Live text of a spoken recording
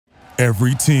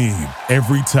Every team,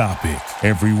 every topic,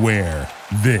 everywhere.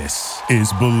 This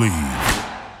is Believe.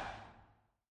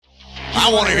 I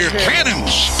want to hear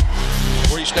cannons.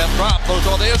 Three-step drop, goes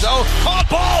on the end zone. Caught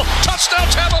ball, touchdown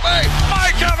Tampa Bay.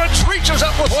 Mike Evans reaches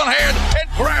up with one hand and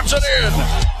grabs it in.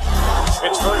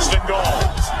 It's first and goal.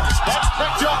 That's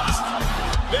picked up.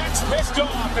 That's picked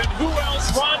off. And who else?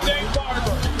 Rondé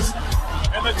Barber.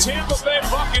 And the Tampa Bay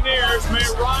Buccaneers may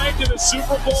ride to the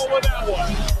Super Bowl with that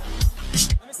one.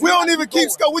 We don't even keep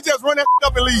score. We just run that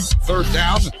up and leave. Third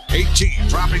down, 18.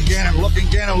 Dropping Gannon, looking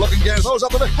Gannon. Throws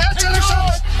up with a head to the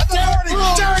side. At the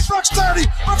 40. Derek Brooks 30.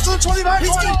 Brooks to the 29, 20.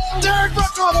 Derek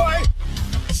Brooks all the way.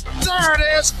 There it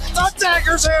is. The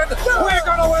dagger's in. We're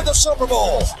going to win the Super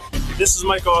Bowl. This is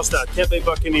Mike Allstott, Tampa Bay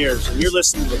Buccaneers, and you're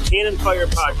listening to the Cannon Fire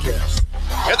Podcast.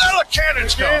 And there the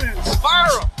cannons go.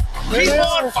 Fire them. Keep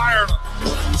on firing them.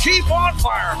 Keep on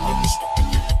firing them.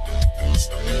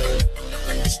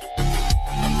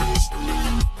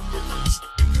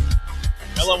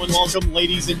 Hello and welcome,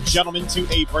 ladies and gentlemen, to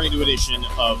a brand new edition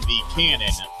of the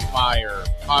Cannon Fire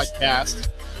Podcast.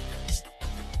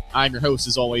 I'm your host,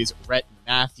 as always, Rhett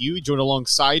Matthew. Joined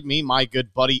alongside me, my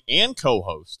good buddy and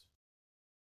co-host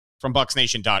from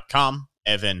BucsNation.com,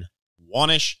 Evan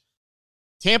Wanish.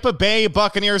 Tampa Bay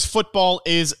Buccaneers football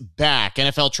is back.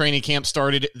 NFL training camp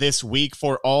started this week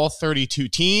for all 32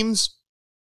 teams.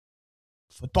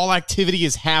 Football activity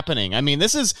is happening. I mean,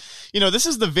 this is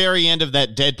the very end of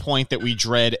that dead point that we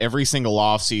dread every single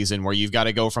offseason, where you've got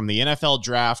to go from the NFL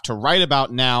draft to right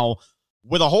about now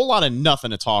with a whole lot of nothing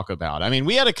to talk about. I mean,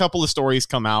 we had a couple of stories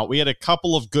come out. We had a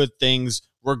couple of good things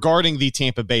regarding the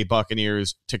Tampa Bay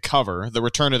Buccaneers to cover. The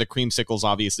return of the creamsicles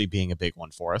obviously being a big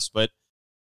one for us. But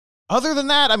other than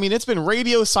that, I mean, it's been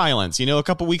radio silence. You know, a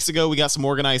couple weeks ago, we got some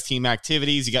organized team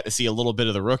activities. You got to see a little bit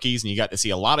of the rookies, and you got to see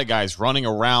a lot of guys running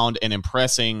around and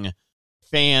impressing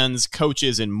fans,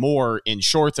 coaches, and more in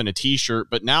shorts and a T-shirt.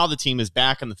 But now the team is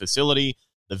back in the facility.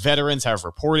 The veterans have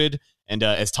reported. And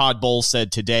as Todd Bowles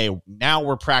said today, now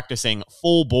we're practicing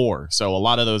full bore. So a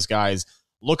lot of those guys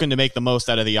looking to make the most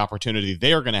out of the opportunity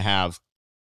they're going to have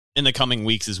in the coming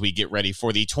weeks as we get ready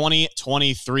for the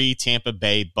 2023 Tampa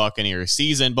Bay Buccaneers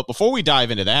season. But before we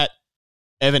dive into that,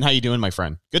 Evan, how you doing, my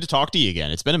friend? Good to talk to you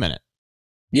again. It's been a minute.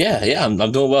 Yeah, I'm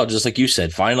doing well. Just like you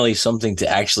said, finally something to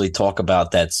actually talk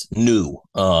about that's new,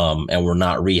 and we're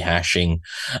not rehashing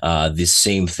the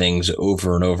same things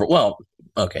over and over. Well,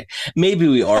 okay, maybe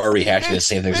we are rehashing the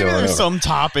same things over and over. Some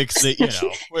topics that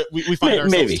we find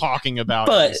ourselves talking about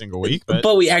every single week,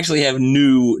 but we actually have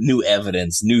new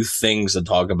evidence, new things to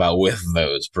talk about with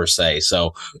those per se.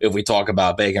 So if we talk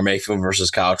about Baker Mayfield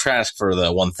versus Kyle Trask for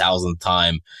the 1,000th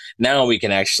time, now we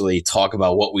can actually talk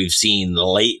about what we've seen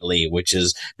lately, which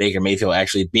is Baker Mayfield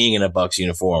actually being in a Bucs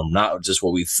uniform, not just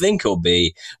what we think he'll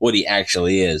be, what he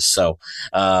actually is. So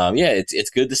it's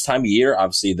good this time of year.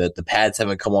 Obviously, the pads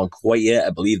haven't come on quite yet. I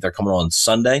believe they're coming on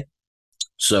Sunday.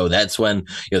 So that's when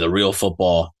the real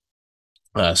football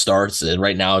starts. And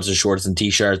right now it's just shorts and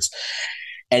T-shirts.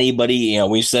 Anybody,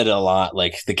 we've said it a lot,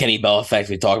 like the Kenny Bell effect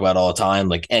we talk about all the time.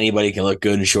 Like anybody can look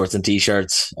good in shorts and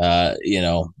T-shirts.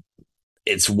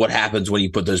 It's what happens when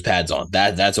you put those pads on.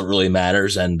 That's what really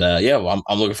matters. And I'm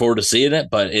looking forward to seeing it.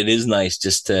 But it is nice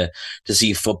just to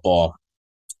see football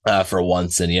for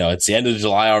once. And it's the end of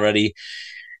July already.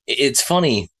 It's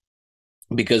funny,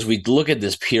 because we look at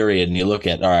this period and you look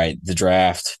at, all right, the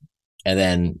draft, and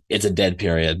then it's a dead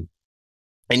period.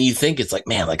 And you think it's like,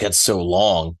 man, like that's so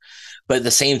long. But at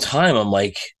the same time, I'm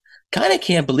like, kind of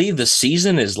can't believe the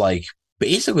season is like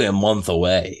basically a month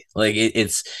away. Like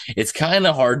it's kind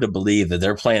of hard to believe that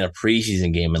they're playing a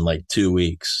preseason game in like 2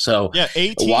 weeks. So yeah,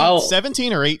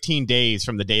 17 or 18 days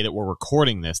from the day that we're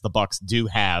recording this, the Bucs do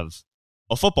have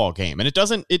a football game. And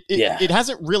it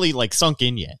hasn't really like sunk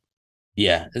in yet.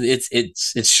 Yeah,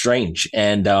 it's strange.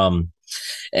 And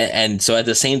so at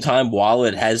the same time, while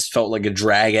it has felt like a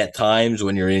drag at times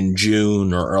when you're in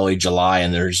June or early July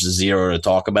and there's zero to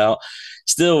talk about,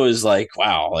 still is like,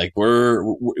 wow, like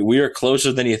we are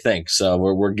closer than you think. So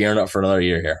we're gearing up for another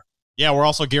year here. Yeah, we're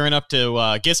also gearing up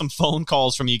to get some phone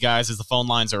calls from you guys as the phone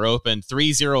lines are open.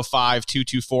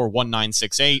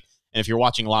 305-224-1968. And if you're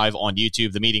watching live on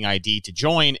YouTube, the meeting ID to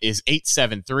join is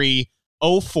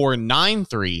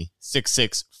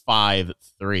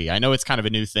 873-0493-6653. I know it's kind of a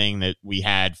new thing that we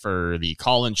had for the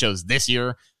call-in shows this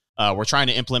year. We're trying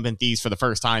to implement these for the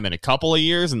first time in a couple of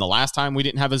years, and the last time we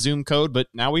didn't have a Zoom code, but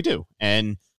now we do.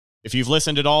 And if you've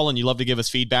listened at all and you love to give us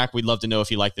feedback, we'd love to know if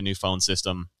you like the new phone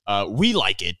system. We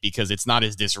like it because it's not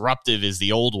as disruptive as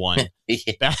the old one.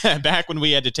 Back when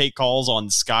we had to take calls on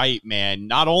Skype, man,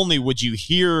 not only would you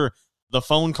hear the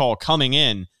phone call coming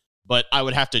in, but I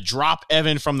would have to drop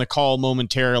Evan from the call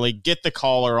momentarily, get the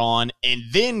caller on, and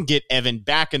then get Evan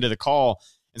back into the call.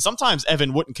 And sometimes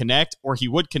Evan wouldn't connect, or he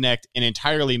would connect and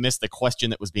entirely miss the question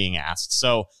that was being asked.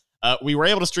 So we were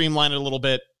able to streamline it a little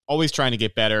bit, always trying to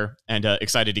get better, and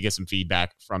excited to get some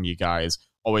feedback from you guys.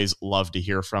 Always love to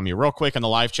hear from you. Real quick on the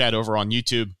live chat over on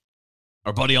YouTube,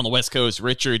 our buddy on the West Coast,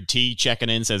 Richard T, checking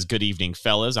in, says, good evening,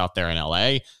 fellas, out there in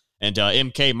LA. And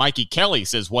MK Mikey Kelly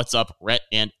says, what's up, Rhett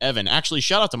and Evan? Actually,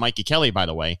 shout out to Mikey Kelly, by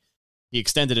the way. He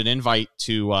extended an invite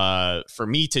to for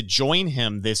me to join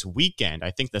him this weekend.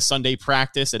 I think the Sunday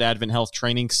practice at Advent Health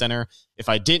Training Center. If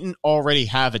I didn't already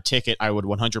have a ticket, I would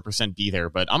 100% be there.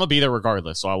 But I'm going to be there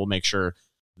regardless, so I will make sure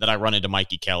that I run into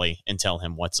Mikey Kelly and tell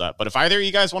him what's up. But if either of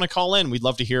you guys want to call in, we'd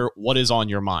love to hear what is on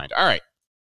your mind. All right.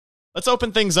 Let's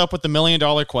open things up with the $1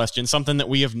 million question, something that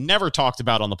we have never talked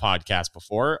about on the podcast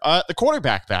before, the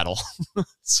quarterback battle.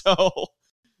 So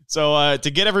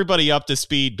to get everybody up to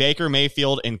speed, Baker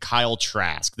Mayfield and Kyle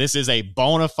Trask. This is a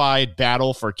bona fide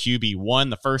battle for QB1,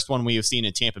 the first one we have seen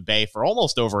in Tampa Bay for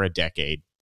almost over a decade.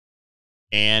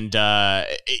 And,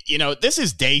 this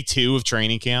is day 2 of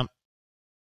training camp.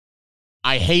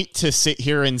 I hate to sit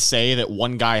here and say that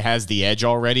one guy has the edge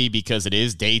already because it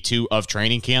is day 2 of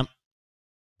training camp.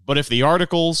 But if the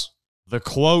articles, the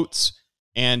quotes,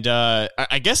 and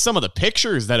I guess some of the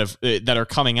pictures that are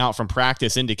coming out from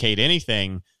practice indicate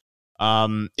anything,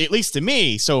 at least to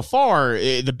me so far,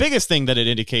 the biggest thing that it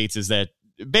indicates is that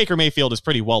Baker Mayfield is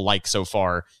pretty well liked so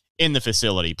far in the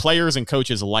facility. Players and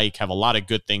coaches alike have a lot of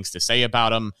good things to say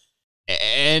about him.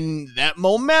 And that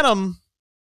momentum,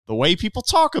 the way people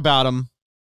talk about him,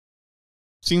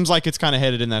 seems like it's kind of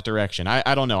headed in that direction.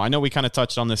 I don't know. I know we kind of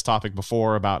touched on this topic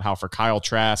before about how for Kyle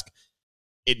Trask,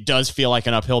 it does feel like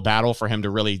an uphill battle for him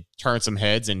to really turn some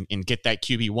heads and get that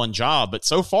QB1 job. But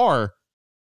so far,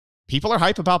 people are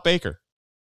hype about Baker.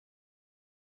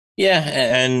 Yeah,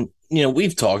 and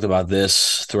we've talked about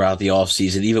this throughout the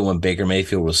offseason. Even when Baker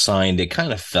Mayfield was signed, it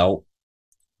kind of felt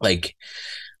like,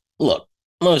 look,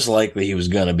 most likely he was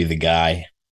going to be the guy.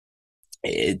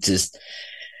 It just...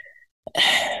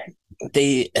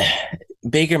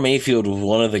 Baker Mayfield was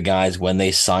one of the guys when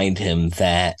they signed him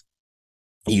that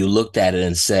you looked at it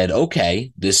and said,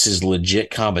 okay, this is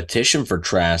legit competition for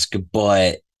Trask,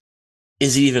 but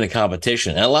is he even a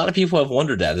competition? And a lot of people have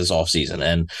wondered that this offseason.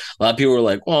 And a lot of people were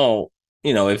like, well,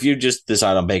 if you just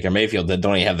decide on Baker Mayfield, then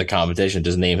don't even have the competition,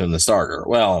 just name him the starter.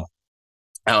 Well,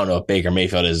 I don't know if Baker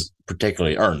Mayfield has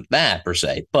particularly earned that per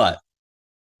se, but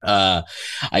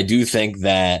I do think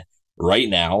that right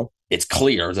now, it's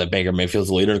clear that Baker Mayfield's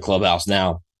the leader of the clubhouse.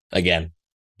 Now, again,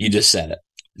 you just said it.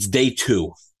 It's day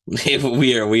 2.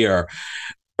 we are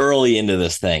early into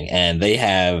this thing, and they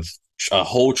have a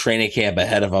whole training camp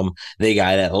ahead of them. They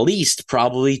got at least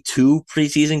probably 2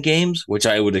 preseason games, which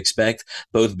I would expect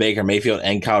both Baker Mayfield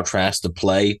and Kyle Trask to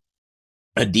play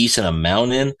a decent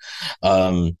amount in.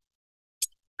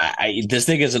 This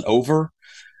thing isn't over.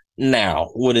 Now,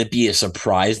 would it be a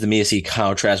surprise to me to see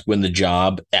Kyle Trask win the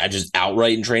job just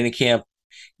outright in training camp?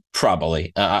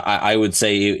 Probably. I would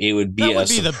say it would be a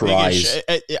surprise.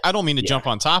 I don't mean to jump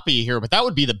on top of you here, but that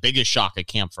would be the biggest shock at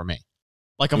camp for me.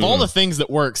 Like, of all the things that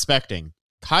we're expecting,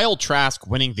 Kyle Trask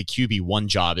winning the QB1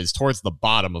 job is towards the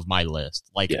bottom of my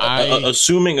list. Like,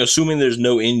 assuming there's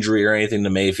no injury or anything to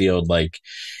Mayfield, like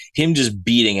him just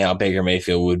beating out Baker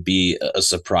Mayfield would be a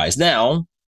surprise. Now,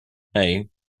 hey,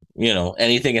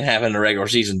 anything can happen in the regular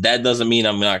season. That doesn't mean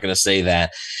I'm not going to say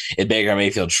that if Baker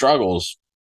Mayfield struggles,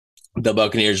 the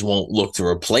Buccaneers won't look to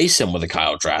replace him with a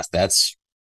Kyle Trask. That's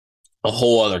a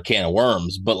whole other can of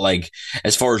worms. But like,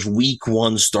 as far as week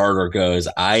 1 starter goes,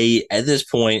 at this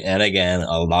point, and again,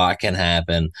 a lot can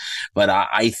happen, but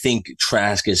I think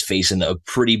Trask is facing a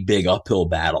pretty big uphill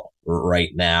battle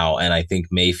right now. And I think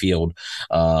Mayfield,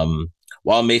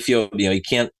 while Mayfield, he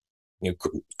can't,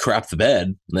 crap the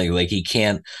bed. Like he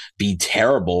can't be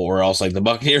terrible, or else like the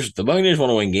Buccaneers want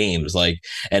to win games. Like,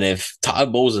 and if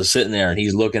Todd Bowles is sitting there and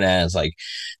he's looking at it, it's like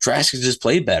Trask has just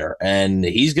played better, and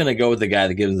he's going to go with the guy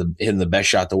that gives him the best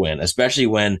shot to win, especially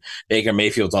when Baker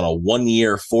Mayfield's on a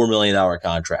 1-year, $4 million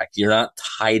contract. You're not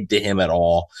tied to him at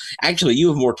all. Actually, you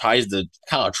have more ties to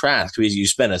Kyle Trask because you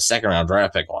spent a 2nd-round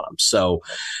draft pick on him. So,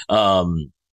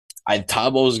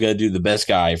 Todd Bowles is going to do the best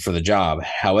guy for the job.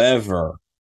 However,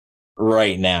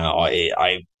 right now,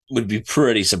 I would be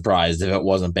pretty surprised if it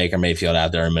wasn't Baker Mayfield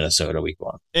out there in Minnesota week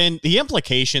 1. And the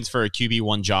implications for a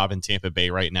QB1 job in Tampa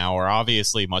Bay right now are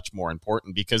obviously much more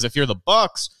important, because if you're the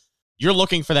Bucs, you're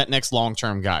looking for that next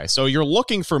long-term guy. So you're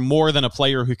looking for more than a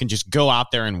player who can just go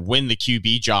out there and win the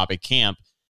QB job at camp.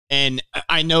 And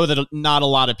I know that not a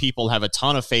lot of people have a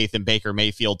ton of faith in Baker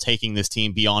Mayfield taking this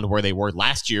team beyond where they were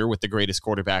last year with the greatest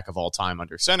quarterback of all time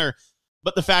under center.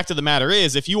 But the fact of the matter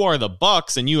is, if you are the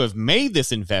Bucs and you have made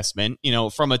this investment,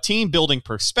 from a team building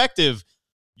perspective,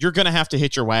 you're going to have to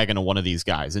hit your wagon on one of these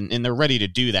guys, and they're ready to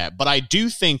do that. But I do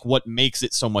think what makes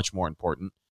it so much more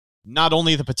important, not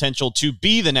only the potential to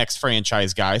be the next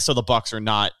franchise guy, so the Bucs are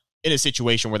not in a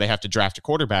situation where they have to draft a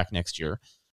quarterback next year.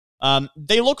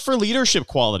 They look for leadership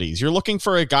qualities. You're looking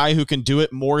for a guy who can do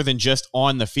it more than just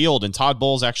on the field. And Todd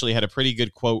Bowles actually had a pretty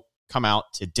good quote come out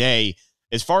today.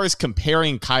 As far as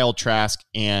comparing Kyle Trask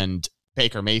and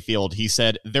Baker Mayfield, he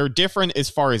said they're different as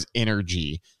far as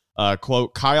energy.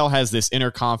 Quote, Kyle has this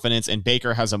inner confidence and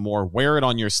Baker has a more wear it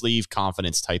on your sleeve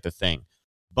confidence type of thing.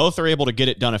 Both are able to get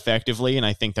it done effectively, and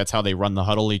I think that's how they run the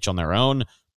huddle each on their own.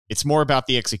 It's more about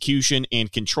the execution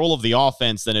and control of the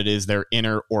offense than it is their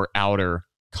inner or outer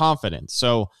confidence.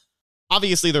 So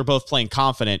obviously they're both playing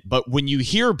confident, but when you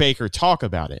hear Baker talk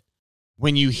about it,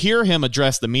 when you hear him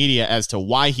address the media as to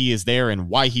why he is there and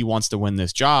why he wants to win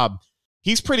this job,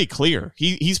 he's pretty clear.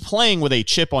 He's playing with a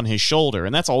chip on his shoulder,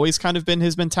 and that's always kind of been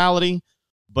his mentality.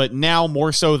 But now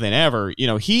more so than ever,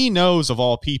 he knows of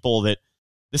all people that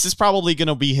this is probably going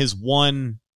to be his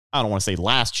one, I don't want to say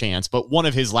last chance, but one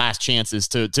of his last chances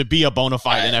to be a bona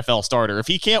fide NFL starter. If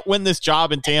he can't win this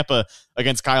job in Tampa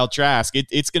against Kyle Trask,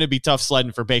 it's going to be tough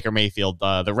sledding for Baker Mayfield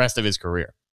the rest of his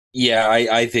career. Yeah,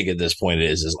 I think at this point it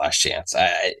is his last chance.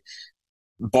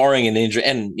 Barring an injury,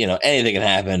 and anything can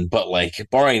happen, but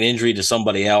barring an injury to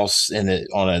somebody else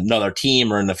on another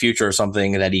team or in the future or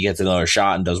something, that he gets another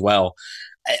shot and does well,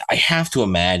 I have to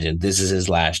imagine this is his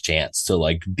last chance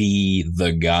to be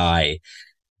the guy. I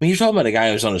mean, you're talking about a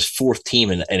guy who's on his fourth team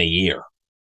in a year,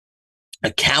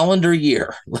 a calendar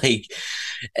year.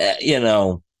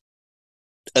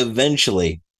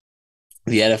 Eventually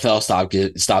the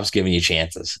NFL stops giving you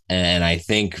chances. And I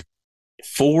think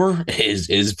 4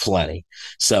 is plenty.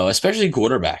 So especially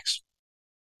quarterbacks.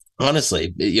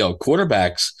 Honestly,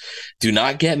 quarterbacks do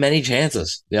not get many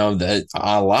chances.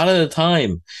 A lot of the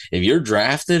time, if you're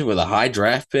drafted with a high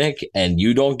draft pick and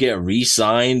you don't get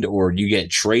re-signed or you get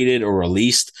traded or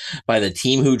released by the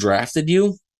team who drafted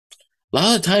you, a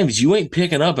lot of times you ain't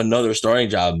picking up another starting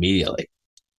job immediately.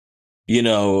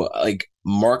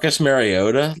 Marcus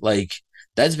Mariota,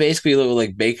 that's basically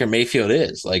what Baker Mayfield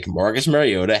is. Marcus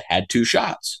Mariota had 2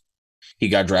 shots. He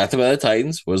got drafted by the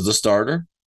Titans, was the starter,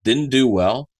 didn't do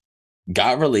well,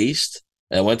 got released,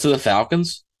 and went to the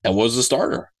Falcons and was the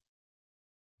starter.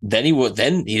 Then he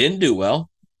didn't do well,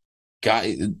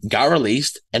 got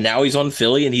released, and now he's on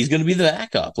Philly and he's going to be the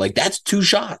backup. That's 2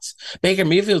 shots. Baker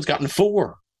Mayfield's gotten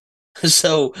 4.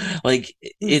 So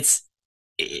it's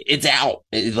out.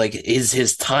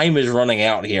 His time is running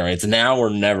out here. It's now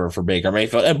or never for Baker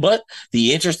Mayfield. But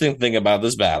the interesting thing about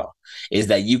this battle is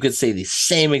that you could say the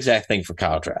same exact thing for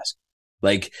Kyle Trask.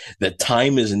 The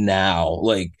time is now.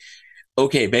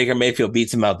 Okay, Baker Mayfield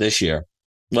beats him out this year.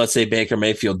 Let's say Baker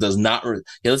Mayfield does not.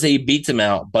 Let's say he beats him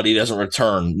out, but he doesn't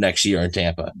return next year in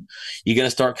Tampa. You're going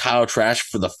to start Kyle Trask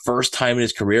for the first time in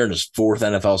his career in his 4th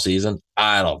NFL season?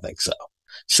 I don't think so.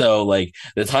 So,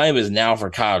 the time is now for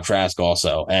Kyle Trask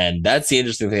also. And that's the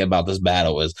interesting thing about this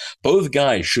battle is both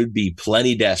guys should be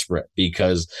plenty desperate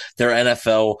because they're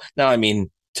NFL. Now, I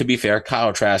mean, to be fair,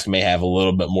 Kyle Trask may have a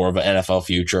little bit more of an NFL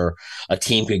future. A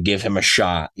team could give him a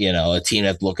shot, a team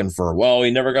that's looking for,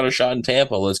 he never got a shot in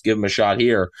Tampa. Let's give him a shot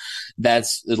here.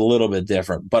 That's a little bit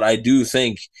different. But I do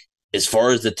think as far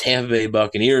as the Tampa Bay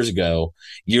Buccaneers go,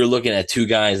 you're looking at 2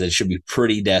 guys that should be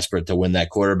pretty desperate to win that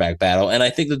quarterback battle. And I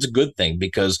think that's a good thing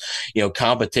because,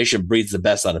 competition breeds the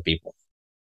best out of people.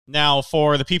 Now,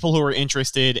 for the people who are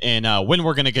interested in when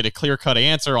we're going to get a clear-cut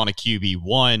answer on a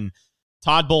QB1,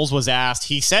 Todd Bowles was asked.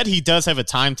 He said he does have a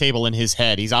timetable in his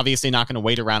head. He's obviously not going to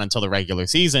wait around until the regular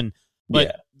season.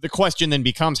 But The question then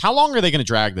becomes, how long are they going to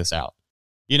drag this out?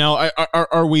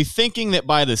 Are we thinking that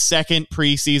by the second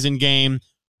preseason game,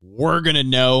 we're going to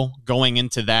know going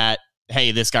into that,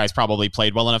 hey, this guy's probably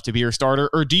played well enough to be your starter?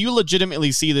 Or do you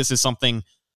legitimately see this as something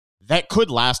that could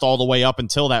last all the way up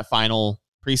until that final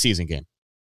preseason game?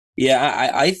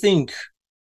 Yeah, I think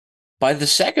by the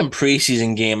second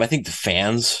preseason game, I think the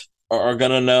fans are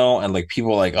going to know. And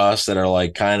people like us that are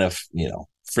kind of,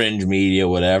 fringe media,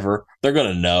 whatever, they're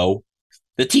going to know.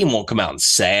 The team won't come out and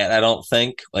say it, I don't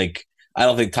think. I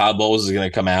don't think Todd Bowles is going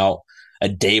to come out a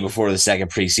day before the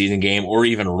second preseason game or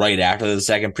even right after the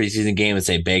second preseason game and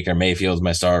say Baker Mayfield's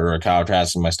my starter or Kyle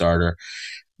Trask is my starter.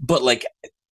 But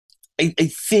I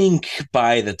think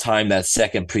by the time that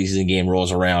second preseason game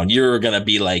rolls around, you're going to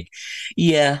be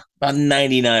about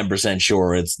 99%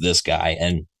 sure it's this guy.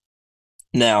 And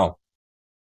now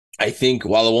I think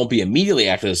while it won't be immediately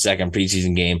after the second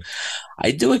preseason game,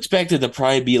 I do expect it to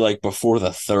probably be like before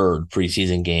the third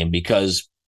preseason game, because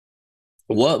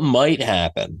what might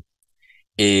happen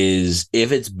is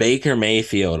if it's Baker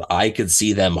Mayfield, I could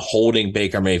see them holding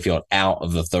Baker Mayfield out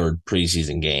of the third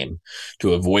preseason game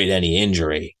to avoid any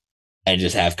injury and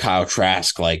just have Kyle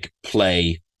Trask like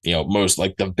play, most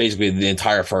like basically the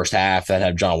entire first half, that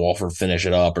have John Wolford finish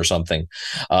it up or something.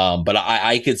 But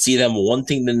I could see them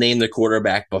wanting to name the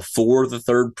quarterback before the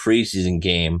third preseason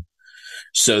game,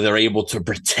 so they're able to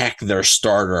protect their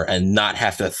starter and not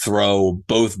have to throw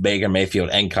both Baker Mayfield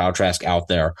and Kyle Trask out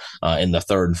there in the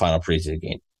third and final preseason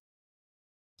game.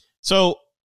 So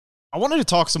I wanted to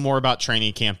talk some more about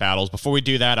training camp battles. Before we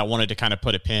do that, I wanted to kind of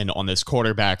put a pin on this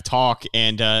quarterback talk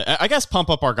and I guess pump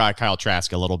up our guy Kyle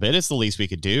Trask a little bit. It's the least we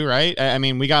could do, right? I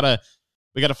mean, we gotta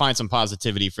find some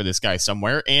positivity for this guy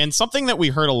somewhere. And something that we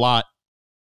heard a lot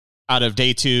out of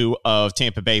day 2 of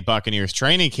Tampa Bay Buccaneers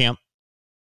training camp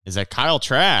is that Kyle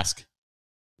Trask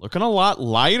looking a lot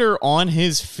lighter on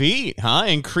his feet, huh?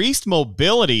 Increased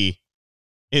mobility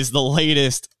is the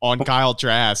latest on Kyle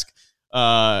Trask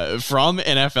from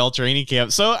NFL training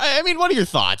camp. So, I mean, what are your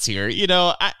thoughts here?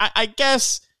 I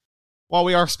guess while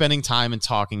we are spending time and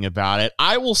talking about it,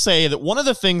 I will say that one of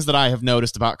the things that I have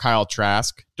noticed about Kyle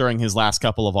Trask during his last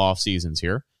couple of off seasons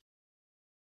here,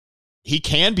 he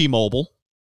can be mobile.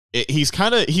 He's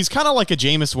kind of like a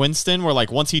Jameis Winston, where like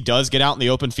once he does get out in the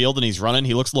open field and he's running,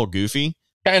 he looks a little goofy.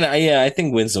 Kind of, yeah. I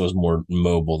think Winston was more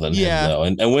mobile than him, though,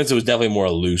 and Winston was definitely more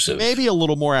elusive, maybe a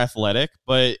little more athletic.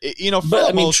 But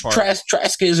most part,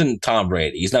 Trask isn't Tom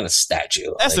Brady. He's not a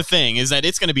statue. That's the thing, is that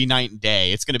it's going to be night and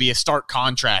day. It's going to be a stark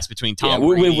contrast between Tom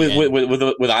Brady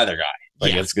with either guy.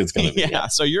 Like it's going to be. Yeah,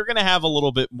 so you're going to have a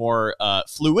little bit more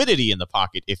fluidity in the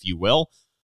pocket, if you will.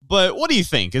 But what do you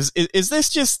think? Is this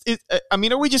just? Are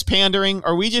we just pandering?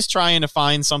 Are we just trying to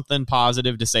find something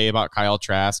positive to say about Kyle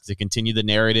Trask to continue the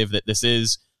narrative that this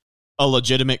is a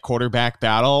legitimate quarterback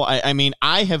battle? I mean,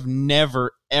 I have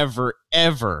never, ever,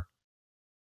 ever,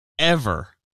 ever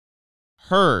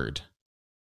heard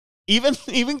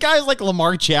even guys like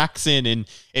Lamar Jackson and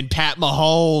Pat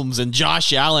Mahomes and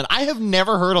Josh Allen. I have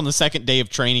never heard on the second day of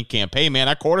training camp, "Hey man,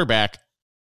 that quarterback,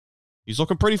 he's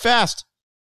looking pretty fast."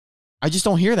 I just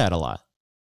don't hear that a lot.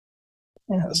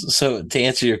 Yeah, so to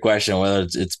answer your question, whether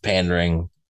it's pandering,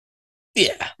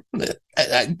 yeah,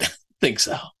 I think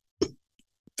so.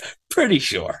 Pretty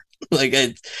sure. Look,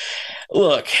 I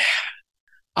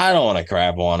don't want to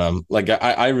crap on him. Like,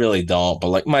 I really don't. But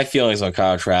like, my feelings on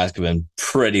Kyle Trask have been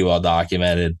pretty well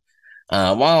documented.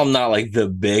 While I'm not like the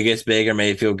biggest Baker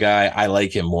Mayfield guy, I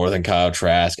like him more than Kyle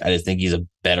Trask. I just think he's a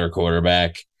better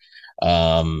quarterback.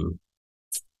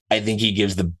 I think he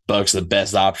gives the Bucs the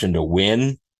best option to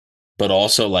win, but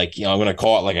also I'm going to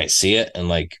call it like I see it. And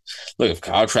like, look, if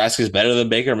Kyle Trask is better than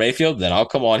Baker Mayfield, then I'll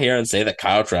come on here and say that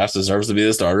Kyle Trask deserves to be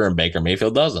the starter and Baker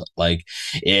Mayfield doesn't. Like,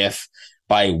 if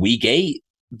by week 8,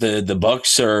 the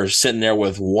Bucs are sitting there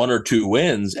with 1 or 2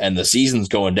 wins and the season's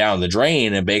going down the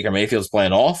drain and Baker Mayfield's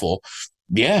playing awful,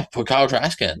 yeah, put Kyle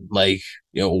Trask in. Like,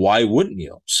 why wouldn't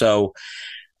you? So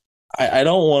I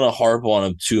don't want to harp on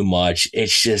him too much.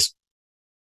 It's just,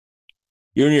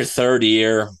 you're in your third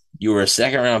year. You were a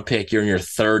second-round pick. You're in your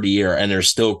third year, and there's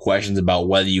still questions about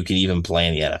whether you can even play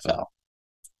in the NFL.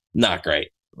 Not great.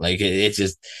 Like, it's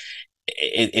just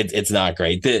it's not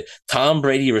great. Tom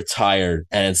Brady retired,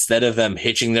 and instead of them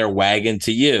hitching their wagon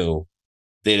to you,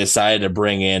 they decided to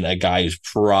bring in a guy who's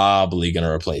probably going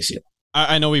to replace you.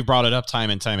 I know we brought it up time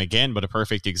and time again, but a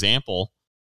perfect example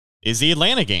is the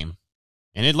Atlanta game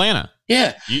in Atlanta.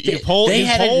 Yeah, they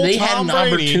had an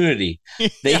opportunity.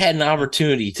 They had an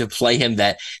opportunity to play him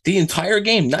the entire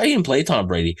game, not even play Tom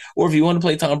Brady. Or if you want to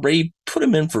play Tom Brady, put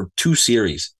him in for 2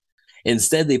 series.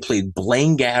 Instead, they played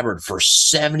Blaine Gabbert for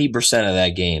 70% of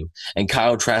that game, and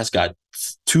Kyle Trask got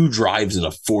 2 drives in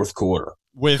the fourth quarter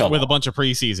with a bunch of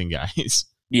preseason guys.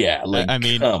 Yeah,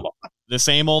 come on. The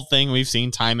same old thing we've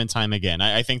seen time and time again.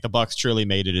 I think the Bucs truly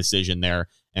made a decision there,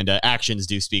 and actions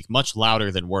do speak much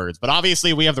louder than words. But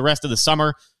obviously, we have the rest of the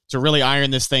summer to really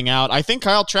iron this thing out. I think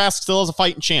Kyle Trask still has a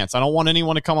fighting chance. I don't want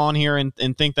anyone to come on here and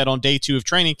think that on day 2 of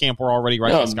training camp we're already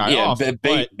writing this guy off.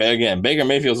 Again, Baker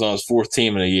Mayfield's on his 4th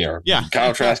team in a year. Yeah,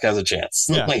 Kyle Trask has a chance.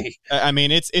 Yeah. I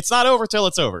mean, it's not over till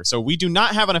it's over. So we do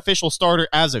not have an official starter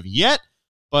as of yet.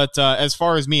 But as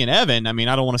far as me and Evan, I mean,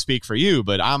 I don't want to speak for you,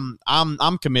 but I'm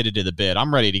committed to the bid.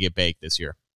 I'm ready to get baked this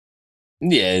year.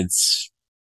 Yeah, it's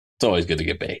always good to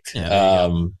get baked. Yeah, I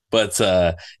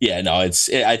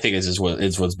think it's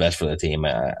what's best for the team.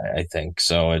 I think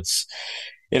so. If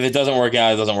it doesn't work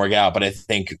out, it doesn't work out. But I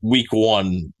think week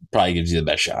 1 probably gives you the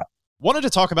best shot. Wanted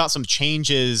to talk about some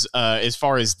changes as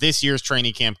far as this year's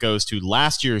training camp goes to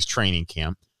last year's training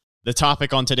camp. The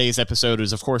topic on today's episode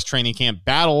is, of course, training camp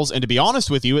battles. And to be honest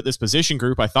with you, at this position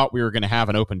group, I thought we were going to have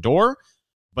an open door,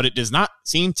 but it does not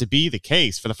seem to be the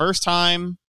case. For the first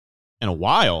time in a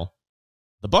while,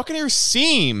 the Buccaneers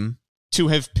seem to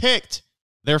have picked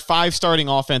their 5 starting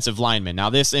offensive linemen.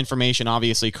 Now, this information,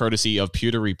 obviously, courtesy of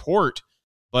Pewter Report,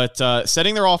 but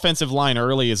setting their offensive line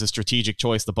early is a strategic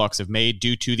choice the Bucs have made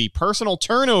due to the personal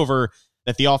turnover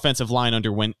that the offensive line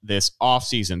underwent this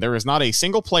offseason. There is not a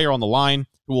single player on the line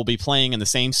who will be playing in the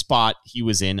same spot he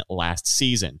was in last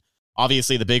season.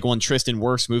 Obviously, the big one, Tristan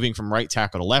Wirfs moving from right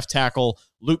tackle to left tackle.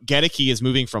 Luke Gedeke is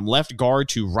moving from left guard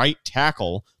to right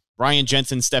tackle. Ryan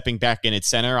Jensen stepping back in at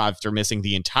center after missing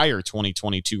the entire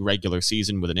 2022 regular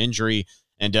season with an injury.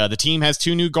 And the team has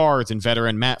 2 new guards in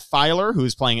veteran Matt Filer,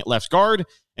 who's playing at left guard,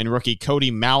 and rookie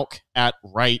Cody Mauch at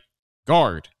right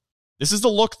guard. This is the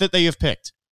look that they have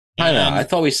picked. I know. I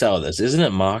thought we saw this. Isn't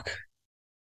it Mauch?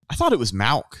 I thought it was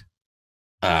Mauch.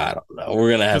 I don't know. We're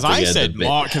gonna have to get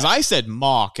because I said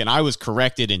Mauch, and I was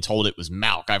corrected and told it was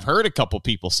Mauch. I've heard a couple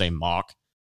people say Mauch,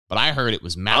 but I heard it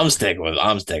was Mauch. I'm sticking with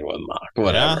Mauch.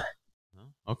 Whatever. Yeah?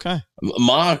 Okay.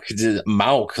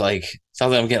 Mauch. Like,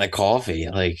 sounds like I'm getting a coffee.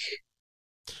 Like,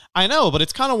 I know, but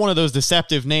it's kind of one of those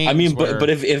deceptive names. I mean, but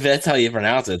if that's how you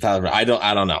pronounce it, I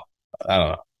don't know.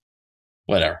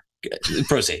 Whatever.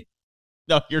 Proceed.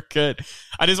 No, you're good.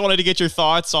 I just wanted to get your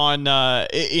thoughts on,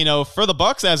 for the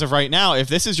Bucs as of right now, if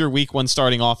this is your week 1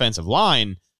 starting offensive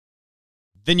line,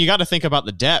 then you got to think about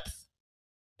the depth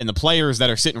and the players that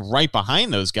are sitting right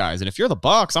behind those guys. And if you're the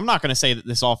Bucs, I'm not going to say that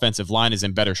this offensive line is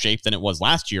in better shape than it was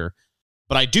last year,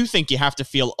 but I do think you have to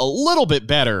feel a little bit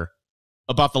better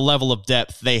about the level of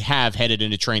depth they have headed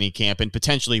into training camp and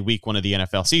potentially week 1 of the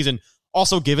NFL season.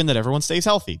 Also, given that everyone stays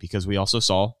healthy, because we also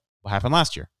saw what happened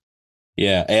last year.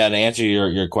 Yeah, and to answer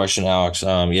your question, Alex,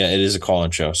 it is a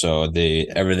call-in show, so all the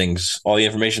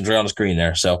information's right on the screen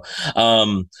there. So,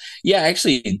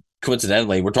 actually,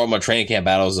 coincidentally, we're talking about training camp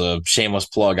battles. A shameless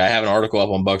plug. I have an article up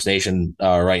on Bucs Nation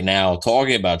right now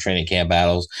talking about training camp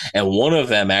battles, and one of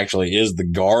them actually is the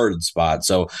guard spot.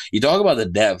 So you talk about the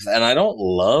depth, and I don't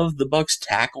love the Bucs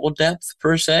tackle depth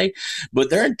per se, but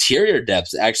their interior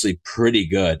depth is actually pretty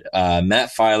good.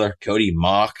 Matt Filer, Cody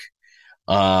Mauch,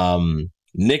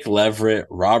 Nick Leverett,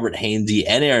 Robert Hainsey,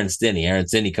 and Aaron Stinney. Aaron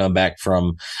Stinney come back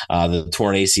from the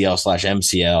torn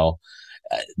ACL/MCL.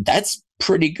 That's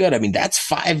pretty good. I mean, that's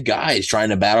 5 guys trying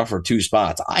to battle for 2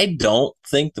 spots. I don't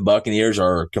think the Buccaneers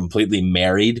are completely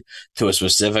married to a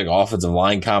specific offensive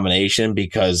line combination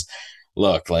because,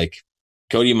 look, like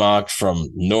Cody Mauch from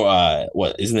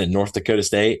isn't it North Dakota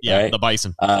State? Yeah, right? The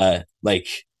Bison.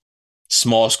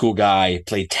 Small school guy,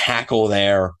 played tackle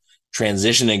there.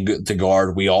 Transitioning to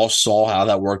guard. We all saw how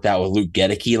that worked out with Luke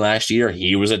Gedeke last year.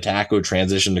 He was a tackle,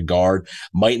 transitioned to guard.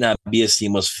 Might not be a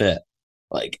seamless fit.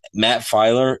 Like Matt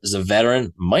Filer is a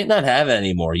veteran, might not have it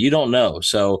anymore. You don't know.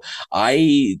 So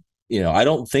I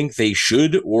don't think they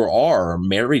should or are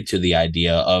married to the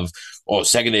idea of,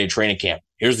 second day of training camp.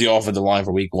 Here's the offensive line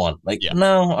for week 1.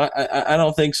 No, I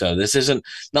don't think so. This isn't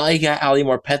not like you got Ali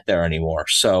Marpet there anymore.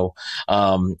 So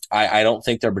I don't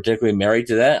think they're particularly married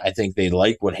to that. I think they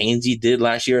like what Hainsey did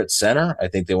last year at center. I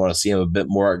think they want to see him a bit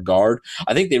more at guard.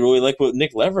 I think they really like what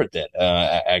Nick Leverett did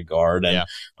at guard. And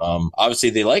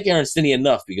obviously they like Aaron Stinney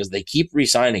enough because they keep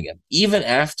re-signing him. Even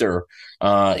after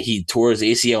he tore his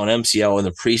ACL and MCL in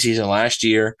the preseason last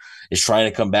year, is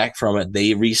trying to come back from it.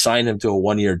 They re-signed him to a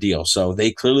 1-year deal. So they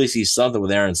clearly see something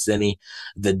with Aaron Stinney.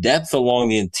 The depth along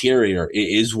the interior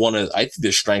is one of, I think,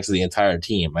 the strengths of the entire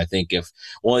team. I think if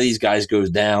one of these guys goes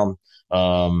down,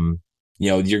 you're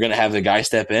going to have the guy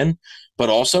step in, but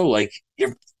also like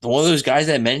one of those guys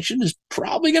I mentioned is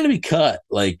probably going to be cut.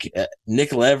 Like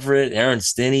Nick Leverett, Aaron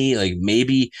Stinney, like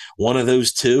maybe one of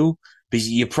those 2, because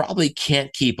you probably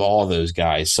can't keep all those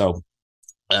guys. So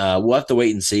we'll have to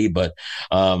wait and see, but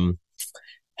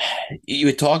you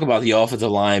would talk about the offensive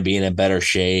line being in better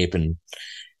shape, and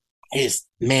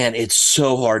it's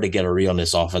so hard to get a read on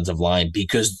this offensive line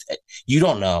because you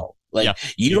don't know.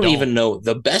 You don't even know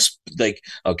the best. The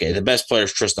best player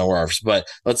is Tristan Wirfs, but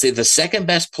let's say the second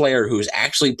best player who's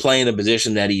actually playing the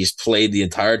position that he's played the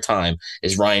entire time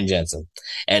is Ryan Jensen,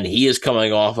 and he is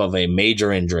coming off of a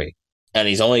major injury, and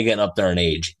he's only getting up there in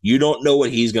age. You don't know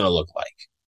what he's going to look like.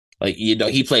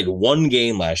 He played 1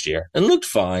 game last year and looked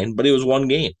fine, but it was 1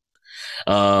 game.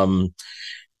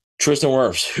 Tristan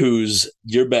Wirfs, who's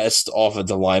your best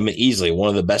offensive lineman, easily one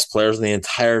of the best players in the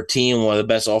entire team, one of the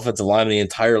best offensive linemen in the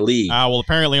entire league.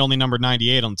 Apparently only number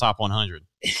 98 on the top 100.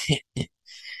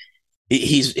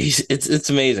 It's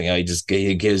amazing how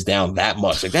he gives down that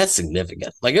much. Like, that's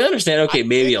significant. Like, I understand, okay,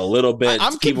 maybe a little bit.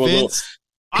 I'm convinced.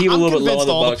 People I'm a little bit low convinced on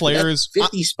the all the Bucs, players.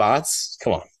 50 spots.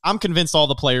 Come on. I'm convinced all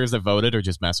the players that voted are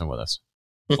just messing with us.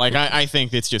 Like, I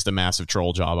think it's just a massive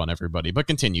troll job on everybody. But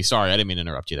continue. Sorry, I didn't mean to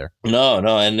interrupt you there. No.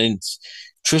 And then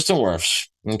Tristan Wirfs.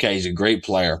 Okay, he's a great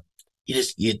player.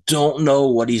 You don't know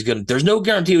what he's going to. There's no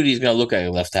guarantee what he's going to look like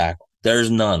at left tackle. There's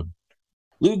none.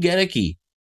 Lou Gedeke,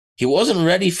 he wasn't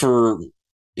ready for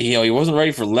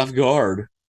left guard.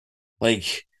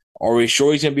 Like, are we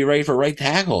sure he's going to be ready for right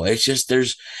tackle? It's just,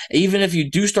 even if you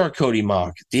do start Cody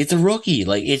Mock, it's a rookie.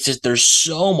 Like, it's just, there's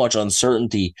so much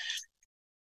uncertainty.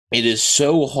 It is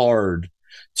so hard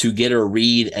to get a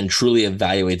read and truly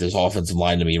evaluate this offensive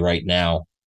line to me right now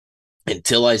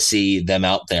until I see them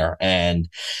out there. And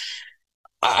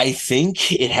I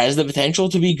think it has the potential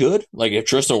to be good. Like, if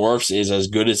Tristan Wirfs is as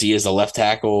good as he is a left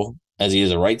tackle as he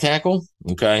is a right tackle,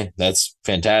 okay, that's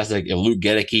fantastic. If Luke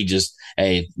Gedeke just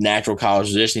a natural college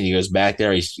position, he goes back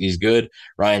there, he's good.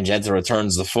 Ryan Jensen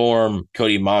returns the form.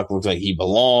 Cody Mock looks like he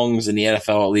belongs in the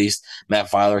NFL at least.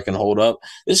 Matt Filer can hold up.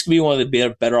 This could be one of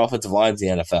the better offensive lines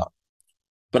in the NFL.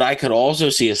 But I could also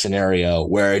see a scenario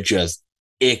where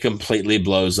it completely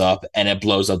blows up, and it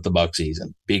blows up the Bucs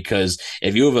season. Because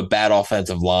if you have a bad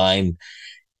offensive line,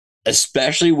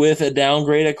 especially with a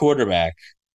downgrade at quarterback,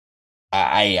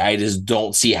 I just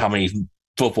don't see how many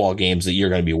football games that you're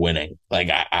going to be winning. Like,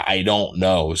 I don't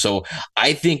know. So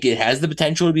I think it has the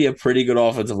potential to be a pretty good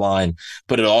offensive line,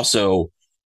 but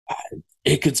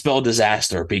it could spell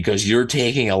disaster because you're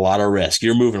taking a lot of risk.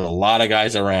 You're moving a lot of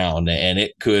guys around, and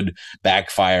it could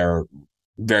backfire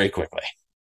very quickly.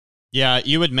 Yeah,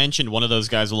 you had mentioned one of those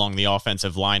guys along the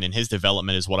offensive line, and his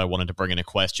development is what I wanted to bring into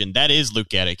question. That is Luke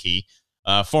Gedeke,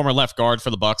 former left guard for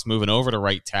the Bucs, moving over to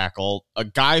right tackle, a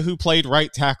guy who played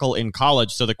right tackle in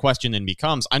college. So the question then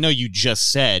becomes, I know you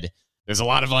just said there's a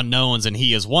lot of unknowns, and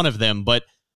he is one of them, but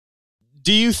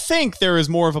do you think there is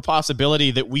more of a possibility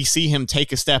that we see him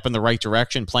take a step in the right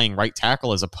direction playing right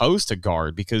tackle as opposed to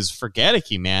guard? Because for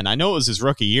Gedeke, man, I know it was his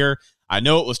rookie year. I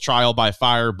know it was trial by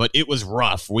fire, but it was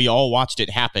rough. We all watched it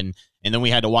happen, and then we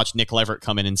had to watch Nick Leverett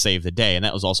come in and save the day, and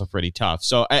that was also pretty tough.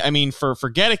 So, I mean, for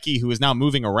Gedeke, who is now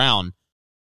moving around,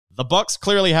 the Bucs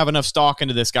clearly have enough stock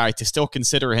into this guy to still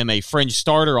consider him a fringe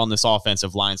starter on this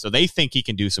offensive line, so they think he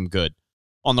can do some good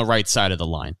on the right side of the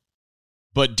line.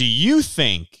 But do you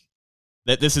think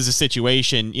that this is a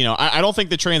situation, I don't think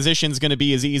the transition is going to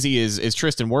be as easy as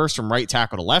Tristan Wirfs from right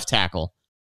tackle to left tackle,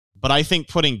 but I think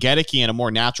putting Gedeke in a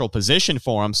more natural position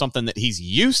for him, something that he's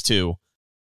used to,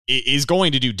 is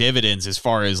going to do dividends as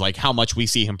far as like how much we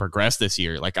see him progress this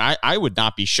year. Like, I would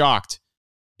not be shocked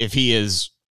if he is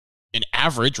an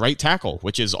average right tackle,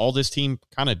 which is all this team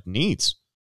kind of needs.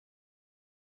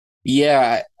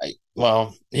 Yeah,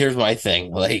 well, here's my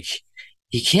thing. Like,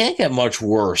 he can't get much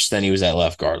worse than he was at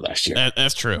left guard last year.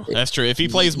 That's true. That's true. If he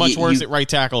plays much worse at right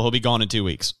tackle, he'll be gone in 2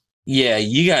 weeks. Yeah,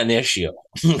 you got an issue.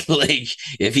 Like,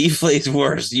 if he plays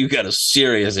worse, you got a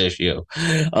serious issue.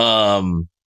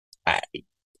 I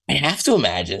have to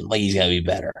imagine like he's gonna be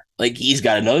better. Like, he's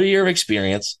got another year of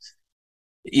experience.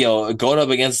 Going up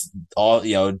against all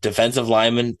defensive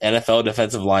linemen, NFL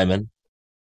defensive linemen.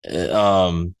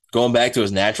 Going back to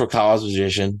his natural college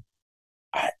position.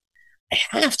 I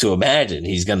have to imagine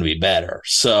he's going to be better.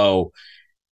 So,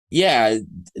 yeah,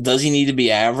 does he need to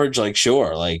be average? Like,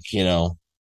 sure,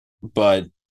 but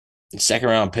second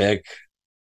round pick,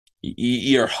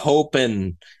 you're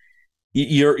hoping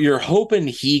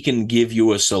he can give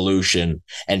you a solution.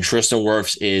 And Tristan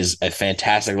Wirfs is a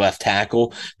fantastic left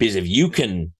tackle, because if you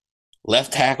can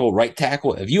left tackle, right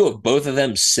tackle, if you have both of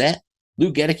them set,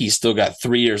 Luke Gedeke's still got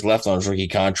 3 years left on his rookie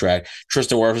contract.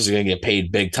 Tristan Wirfs is going to get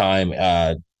paid big time.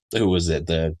 Who was it?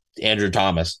 Andrew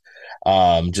Thomas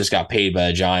just got paid by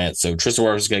the Giants. So Tristan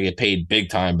Wirfs is going to get paid big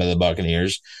time by the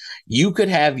Buccaneers. You could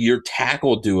have your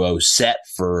tackle duo set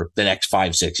for the next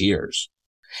 5-6 years.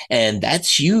 And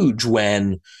that's huge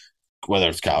whether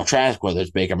it's Kyle Trask, whether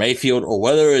it's Baker Mayfield, or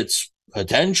whether it's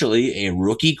potentially a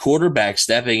rookie quarterback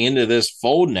stepping into this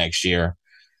fold next year,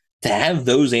 to have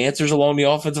those answers along the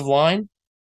offensive line,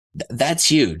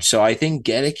 that's huge. So I think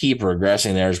Gedeke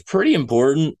progressing there is pretty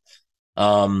important.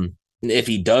 If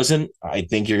he doesn't, I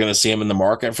think you're going to see him in the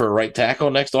market for a right tackle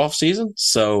next offseason.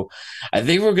 So I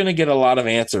think we're going to get a lot of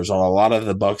answers on a lot of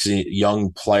the Bucs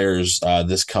young players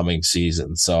this coming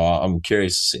season. So I'm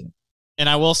curious to see. And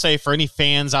I will say, for any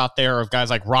fans out there of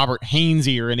guys like Robert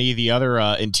Hainsey or any of the other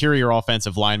interior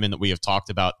offensive linemen that we have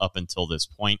talked about up until this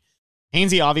point,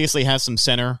 Hainsey obviously has some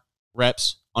center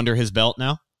reps under his belt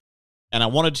now. And I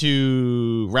wanted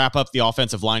to wrap up the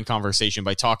offensive line conversation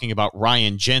by talking about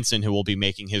Ryan Jensen, who will be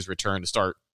making his return to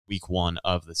start week 1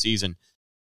 of the season.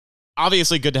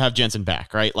 Obviously good to have Jensen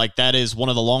back, right? Like, that is one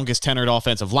of the longest tenured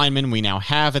offensive linemen we now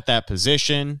have at that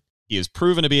position. He has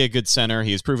proven to be a good center.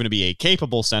 He has proven to be a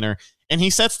capable center, and he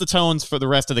sets the tones for the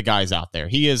rest of the guys out there.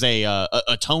 He is a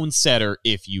tone setter,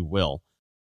 if you will.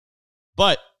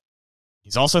 But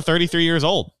he's also 33 years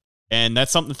old, and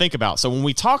that's something to think about. So when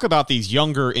we talk about these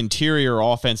younger interior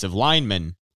offensive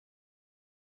linemen,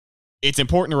 it's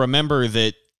important to remember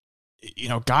that, you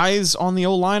know, guys on the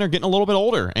O-line are getting a little bit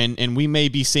older, and we may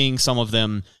be seeing some of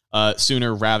them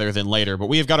sooner rather than later. But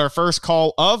we have got our first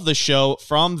call of the show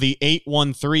from the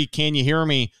 813. Can you hear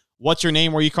me? What's your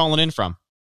name? Where are you calling in from?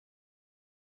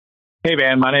 Hey,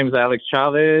 man, my name is Alex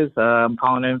Chavez. I'm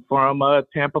calling in from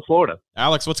Tampa, Florida.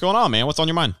 Alex, what's going on, man? What's on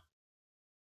your mind?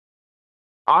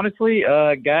 Honestly,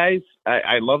 guys,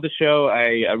 I love the show.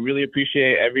 I really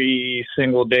appreciate every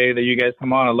single day that you guys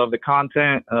come on. I love the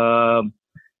content.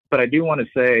 But I do want to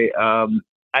say,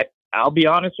 I'll be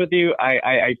honest with you.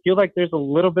 I feel like there's a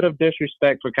little bit of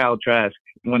disrespect for Kyle Trask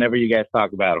whenever you guys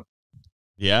talk about him.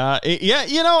 Yeah.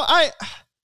 You know,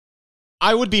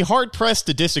 I would be hard pressed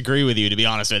to disagree with you, to be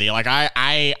honest with you. Like,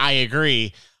 I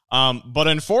agree. But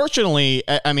unfortunately,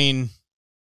 I mean,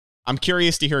 I'm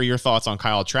curious to hear your thoughts on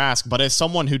Kyle Trask, but as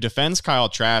someone who defends Kyle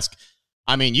Trask,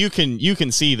 I mean, you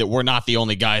can see that we're not the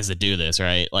only guys that do this,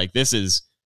 right? Like, this is,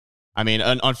 I mean,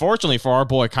 unfortunately for our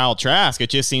boy Kyle Trask,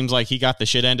 it just seems like he got the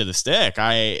shit end of the stick.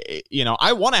 I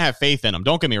want to have faith in him.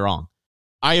 Don't get me wrong.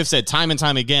 I have said time and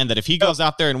time again that if he goes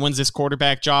out there and wins this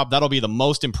quarterback job, that'll be the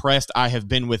most impressed I have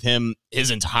been with him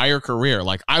his entire career.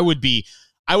 Like, I would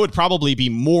probably be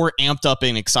more amped up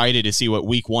and excited to see what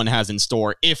week 1 has in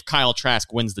store if Kyle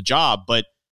Trask wins the job. But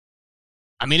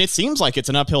I mean, it seems like it's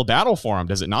an uphill battle for him,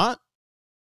 does it not?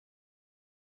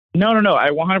 No.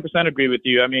 I 100% agree with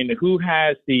you. I mean, who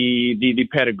has the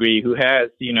pedigree? Who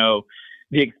has, you know,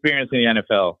 the experience in the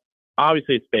NFL?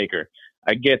 Obviously, it's Baker.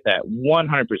 I get that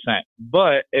 100%.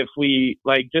 But if we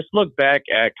just look back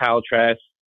at Kyle Trask's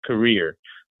career,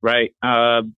 right?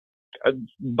 By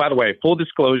the way, full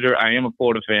disclosure, I am a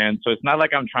Florida fan, so it's not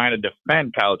like I'm trying to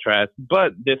defend Kyle Trask,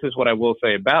 but this is what I will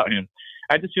say about him.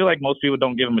 I just feel like most people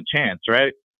don't give him a chance,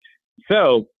 right?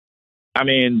 So, I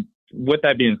mean, with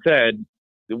that being said,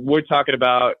 we're talking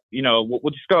about, you know,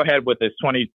 we'll just go ahead with this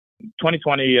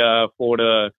 2020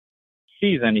 Florida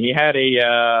season. He had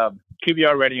a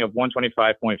QBR rating of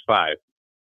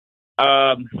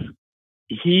 125.5.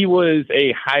 He was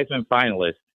a Heisman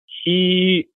finalist.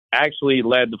 He actually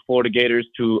led the Florida Gators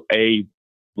to a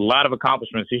lot of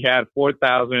accomplishments. He had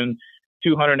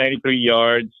 4,283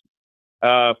 yards,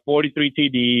 43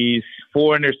 TDs,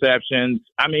 4 interceptions.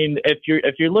 I mean, if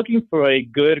you're looking for a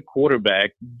good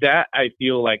quarterback, that I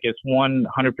feel like is 100%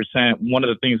 one of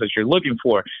the things that you're looking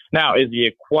for. Now, is he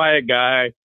a quiet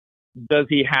guy? Does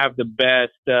he have the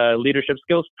best leadership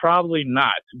skills? Probably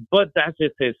not, but that's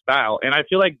just his style. And I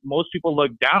feel like most people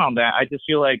look down on that. I just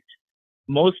feel like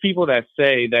most people that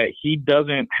say that he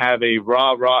doesn't have a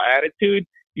raw attitude,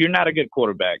 you're not a good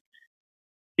quarterback.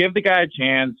 Give the guy a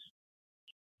chance.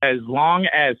 As long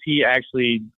as he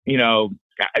actually, you know,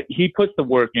 he puts the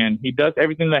work in, he does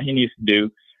everything that he needs to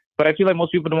do. But I feel like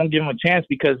most people don't give him a chance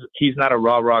because he's not a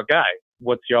raw guy.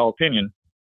 What's your opinion?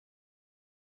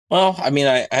 Well, I mean,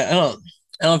 I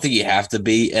don't think you have to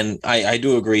be, and I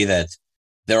do agree that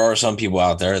there are some people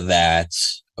out there that,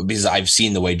 because I've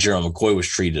seen the way Gerald McCoy was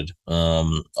treated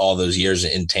all those years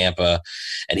in Tampa,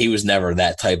 and he was never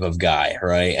that type of guy,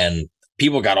 right? And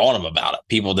people got on him about it.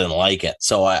 People didn't like it.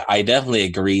 So I definitely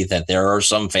agree that there are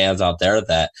some fans out there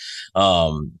that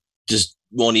just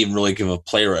won't even really give a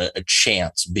player a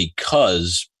chance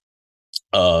because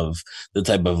of the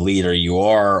type of leader you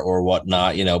are or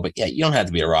whatnot, you know. But yeah, you don't have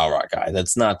to be a rah guy.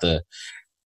 That's not the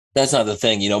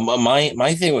thing. You know,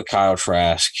 my thing with Kyle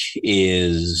Trask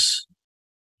is,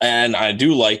 and I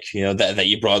do like, you know, that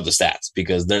you brought up the stats,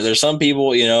 because there's some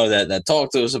people, you know, that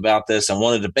talk to us about this and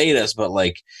want to debate us, but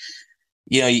like,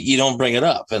 you know, you don't bring it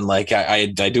up. And like, I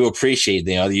do appreciate,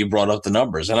 you know, that you brought up the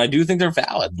numbers, and I do think they're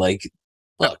valid. Like,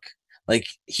 look, like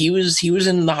he was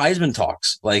in the Heisman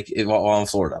talks, like while in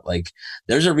Florida. Like,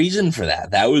 there's a reason for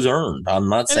that. That was earned. I'm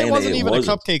not saying it wasn't even a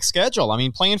cupcake schedule. I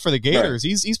mean, playing for the Gators,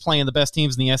 right. He's playing the best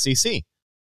teams in the SEC.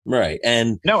 Right.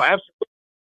 And no, absolutely.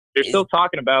 You're still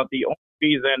talking about the only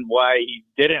reason why he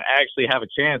didn't actually have a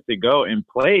chance to go and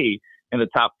play in the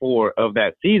top 4 of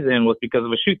that season was because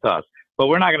of a shoot toss. But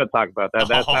we're not going to talk about that.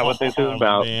 That's not what this is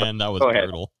about. Man, that was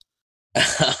brutal.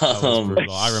 That was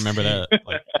brutal. I remember that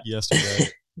like yesterday.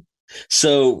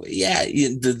 So, yeah,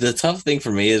 the tough thing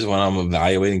for me is when I'm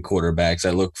evaluating quarterbacks,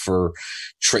 I look for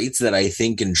traits that I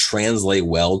think can translate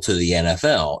well to the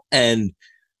NFL. And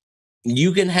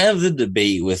you can have the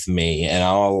debate with me, and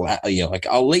I'll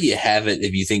let you have it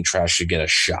if you think Trask should get a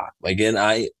shot.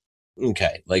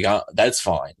 Okay, that's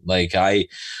fine. I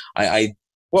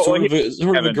Well, sort of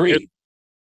Evan, agree.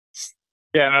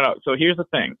 Yeah, no. So here's the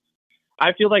thing.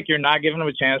 I feel like you're not giving him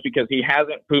a chance because he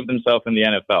hasn't proved himself in the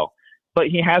NFL, but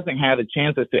he hasn't had the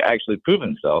chances to actually prove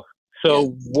himself.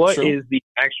 So what is the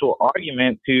actual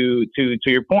argument to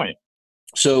your point?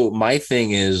 So my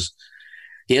thing is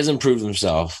he hasn't proved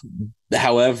himself.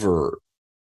 However,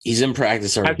 he's in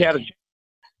practice every day.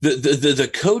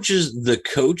 The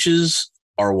coaches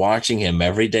are watching him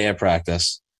every day at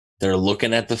practice. They're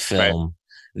looking at the film.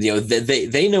 Right.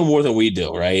 They know more than we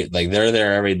do, right? Like they're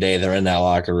there every day. They're in that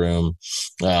locker room.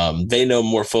 They know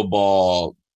more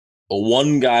football.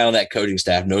 One guy on that coaching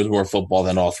staff knows more football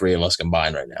than all three of us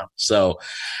combined right now. So,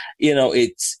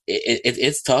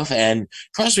 it's tough. And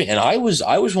trust me, and I was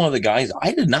one of the guys.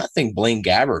 I did not think Blaine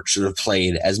Gabbert should have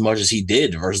played as much as he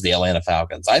did versus the Atlanta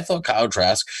Falcons. I thought Kyle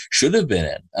Trask should have been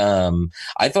in.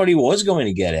 I thought he was going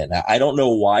to get in. I don't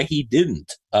know why he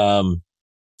didn't.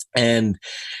 And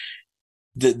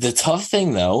the tough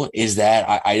thing though is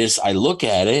that I look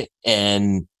at it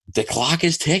and the clock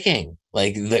is ticking.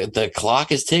 Like the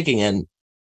clock is ticking, and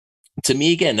to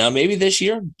me again, now maybe this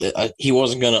year he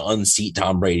wasn't going to unseat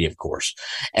Tom Brady, of course,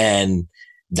 and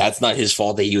that's not his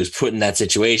fault that he was put in that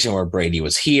situation where Brady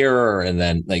was here, and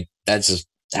then that's just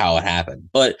how it happened.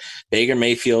 But Baker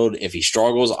Mayfield, if he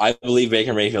struggles, I believe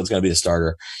Baker Mayfield's going to be the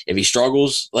starter. If he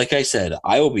struggles, like I said,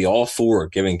 I will be all for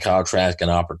giving Kyle Trask an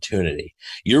opportunity.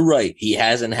 You're right, he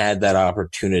hasn't had that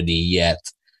opportunity yet.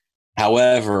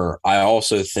 However, I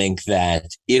also think that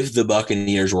if the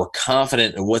Buccaneers were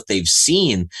confident in what they've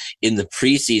seen in the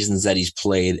preseasons that he's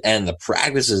played and the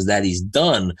practices that he's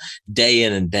done day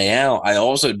in and day out, I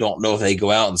also don't know if they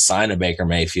go out and sign a Baker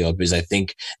Mayfield, because I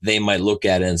think they might look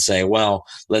at it and say, well,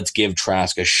 let's give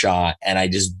Trask a shot. And I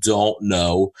just don't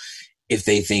know if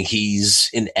they think he's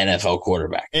an NFL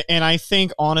quarterback. And I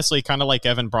think, honestly, kind of like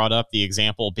Evan brought up, the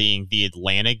example being the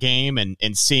Atlanta game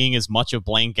and seeing as much of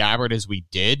Blaine Gabbert as we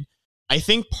did, I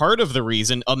think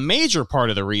a major part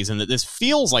of the reason that this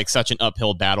feels like such an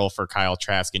uphill battle for Kyle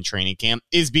Trask in training camp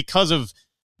is because of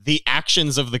the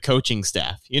actions of the coaching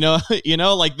staff.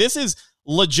 This is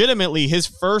legitimately his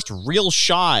first real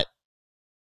shot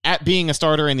at being a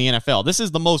starter in the NFL. This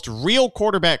is the most real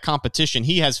quarterback competition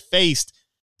he has faced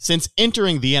since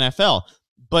entering the NFL.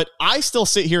 But I still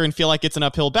sit here and feel like it's an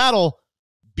uphill battle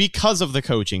because of the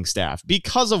coaching staff,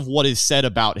 because of what is said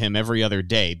about him every other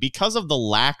day, because of the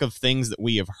lack of things that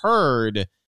we have heard.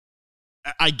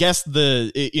 I guess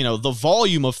the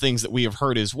volume of things that we have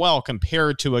heard as well,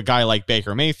 compared to a guy like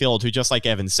Baker Mayfield, who, just like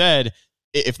Evan said,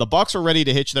 if the Bucs were ready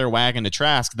to hitch their wagon to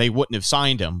Trask, they wouldn't have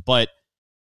signed him. But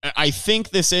I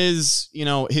think this is,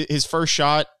 his first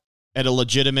shot at a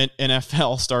legitimate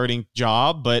NFL starting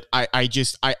job. But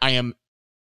I'm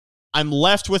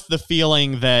left with the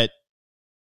feeling that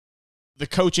the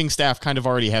coaching staff kind of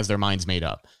already has their minds made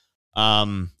up.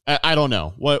 I don't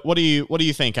know. What do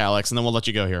you think, Alex? And then we'll let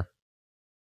you go here.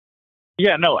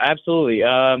 Yeah, no, absolutely.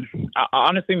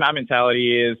 Honestly, my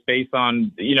mentality is based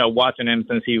on, watching him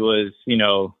since he was,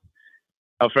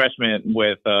 a freshman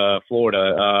with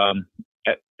Florida.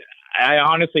 I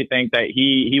honestly think that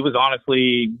he was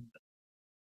honestly,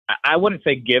 I wouldn't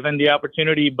say given the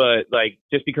opportunity, but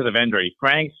just because of injury.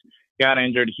 Franks got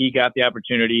injured, he got the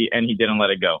opportunity and he didn't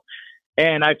let it go.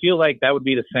 And I feel like that would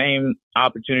be the same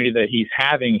opportunity that he's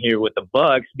having here with the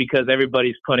Bucs, because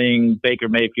everybody's putting Baker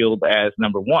Mayfield as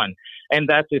number one. And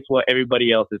that's just what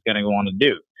everybody else is going to want to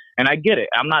do. And I get it.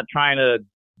 I'm not trying to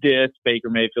diss Baker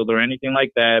Mayfield or anything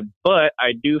like that, but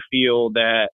I do feel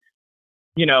that,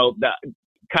 that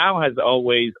Kyle has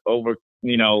always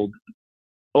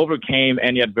overcame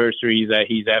any adversaries that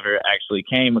he's ever actually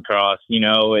came across.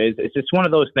 It's just one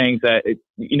of those things that,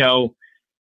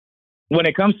 when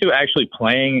it comes to actually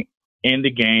playing in the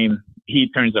game,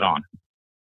 he turns it on.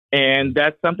 And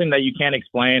that's something that you can't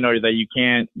explain or that you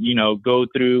can't, go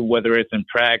through, whether it's in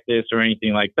practice or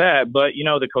anything like that. But,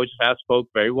 the coaches have spoke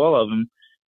very well of him.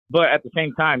 But at the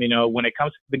same time, when it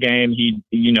comes to the game, he,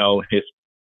 his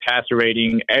passer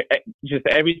rating, just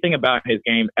everything about his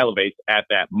game elevates at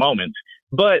that moment.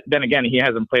 But then again, he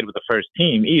hasn't played with the first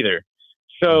team either.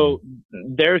 So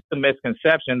there's the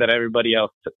misconception that everybody else,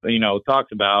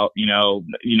 talks about,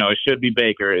 it should be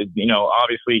Baker.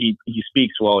 Obviously he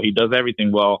speaks well. He does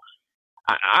everything well.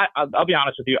 I'll be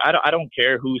honest with you. I don't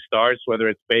care who starts, whether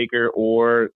it's Baker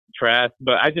or Trask,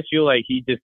 but I just feel like he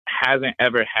just hasn't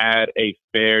ever had a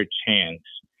fair chance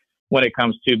when it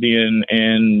comes to being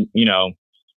in,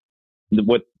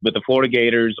 with the Florida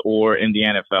Gators or in the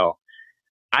NFL.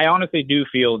 I honestly do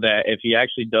feel that if he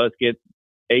actually does get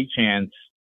a chance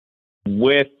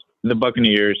with the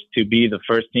Buccaneers to be the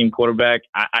first team quarterback,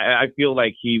 I feel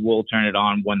like he will turn it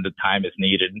on when the time is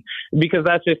needed, because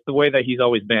that's just the way that he's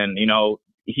always been.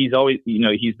 He's always,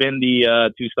 he's been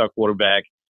the 2-star quarterback,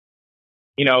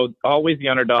 always the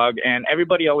underdog, and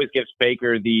everybody always gives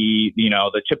Baker the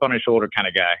chip on his shoulder kind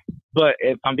of guy. But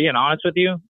if I'm being honest with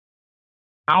you,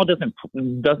 Kyle doesn't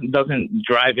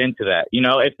drive into that.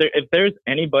 If there's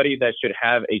anybody that should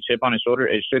have a chip on his shoulder,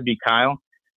 it should be Kyle,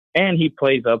 and he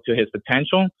plays up to his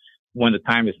potential when the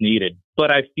time is needed.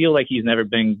 But I feel like he's never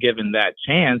been given that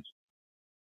chance.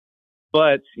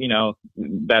 But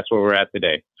that's where we're at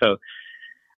today. So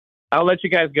I'll let you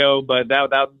guys go, but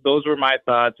those were my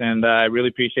thoughts, and I really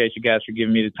appreciate you guys for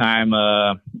giving me the time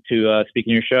to speak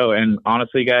in your show. And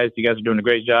honestly, guys, you guys are doing a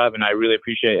great job, and I really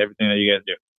appreciate everything that you guys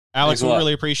do. Alex, we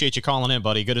really appreciate you calling in,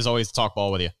 buddy. Good as always to talk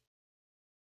ball with you.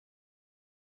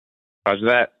 How's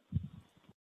that?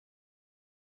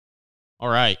 All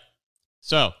right.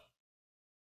 So,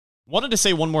 wanted to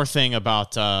say one more thing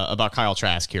about Kyle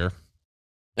Trask here.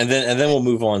 And then we'll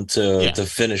move on to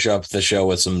finish up the show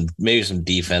with some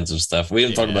defensive stuff. We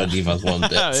haven't talked about defense one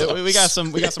bit. So. we got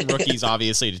some rookies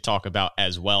obviously to talk about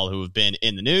as well who have been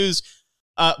in the news.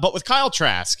 But with Kyle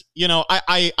Trask,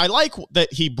 I like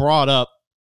that he brought up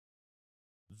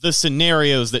the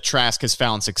scenarios that Trask has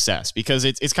found success, because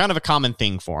it's kind of a common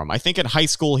thing for him. I think in high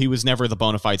school he was never the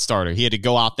bona fide starter. He had to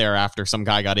go out there after some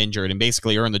guy got injured and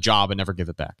basically earn the job and never give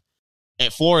it back.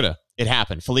 At Florida, it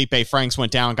happened. Felipe Franks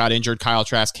went down, got injured. Kyle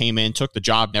Trask came in, took the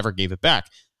job, never gave it back.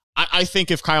 I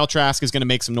think if Kyle Trask is going to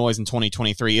make some noise in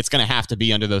 2023, it's going to have to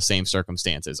be under those same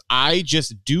circumstances. I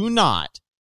just do not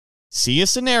see a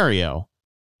scenario.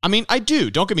 I mean, I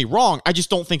do. Don't get me wrong. I just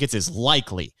don't think it's as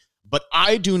likely. But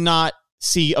I do not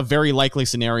see a very likely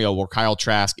scenario where Kyle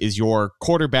Trask is your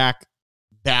quarterback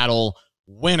battle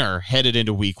winner headed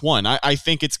into week one. I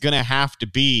think it's going to have to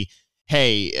be,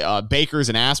 hey, Baker's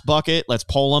an ass bucket. Let's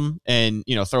pull him and,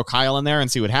 throw Kyle in there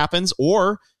and see what happens.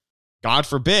 Or, God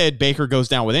forbid, Baker goes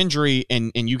down with injury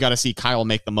and you got to see Kyle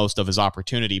make the most of his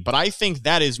opportunity. But I think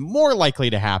that is more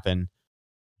likely to happen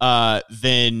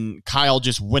than Kyle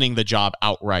just winning the job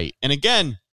outright. And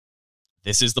again,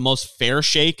 this is the most fair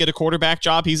shake at a quarterback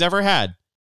job he's ever had.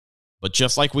 But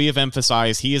just like we have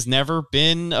emphasized, he has never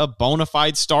been a bona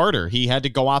fide starter. He had to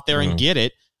go out there and get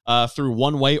it through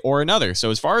one way or another.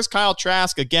 So as far as Kyle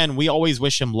Trask, again, we always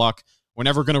wish him luck. We're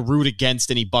never going to root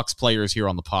against any Bucs players here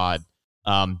on the pod.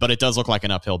 But it does look like an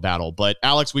uphill battle. But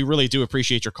Alex, we really do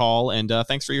appreciate your call, and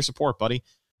thanks for your support, buddy.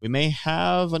 We may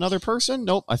have another person.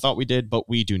 Nope, I thought we did, but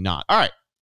we do not. All right,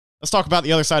 let's talk about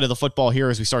the other side of the football here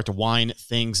as we start to wind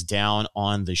things down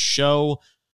on the show.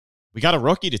 We got a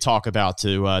rookie to talk about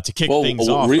to kick things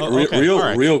off.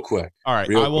 Real quick. All right,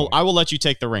 I will let you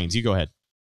take the reins. You go ahead.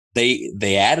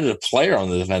 They added a player on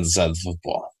the defensive side of the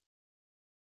football.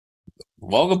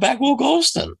 Welcome back, Will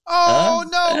Golston. Oh,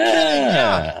 no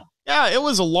kidding. Yeah, it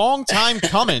was a long time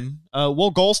coming.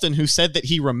 Will Golston, who said that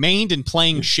he remained in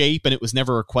playing shape and it was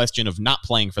never a question of not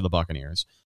playing for the Buccaneers.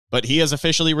 But he has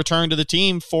officially returned to the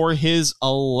team for his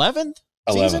 11th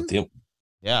season? Yep.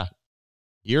 Yeah.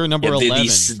 Year number 11.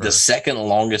 The second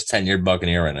longest tenured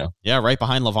Buccaneer right now. Yeah, right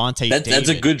behind Levante David. That's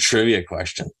a good trivia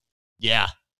question. Yeah.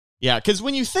 Yeah, because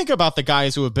when you think about the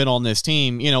guys who have been on this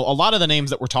team, a lot of the names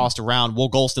that were tossed around, Will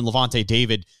Golston, Levante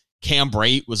David, Cam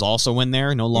Brate was also in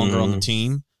there, no longer on the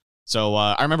team. So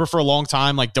I remember for a long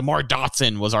time, like DeMar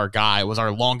Dotson was our guy, was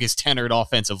our longest tenured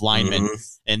offensive lineman.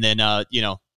 And then,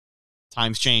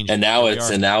 times change. And now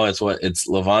it's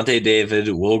Levante David,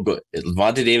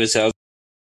 Levante Davis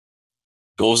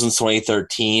goes in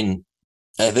 2013.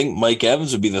 I think Mike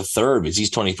Evans would be the third because he's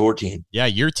 2014. Yeah,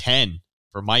 year 10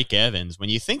 for Mike Evans. When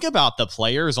you think about the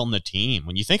players on the team,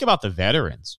 when you think about the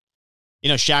veterans,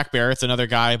 Shaq Barrett's another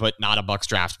guy, but not a Bucs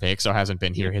draft pick, so hasn't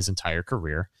been here his entire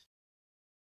career.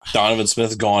 Donovan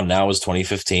Smith gone now. Was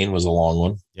 2015 was a long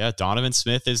one. Yeah, Donovan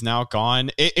Smith is now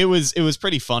gone. It was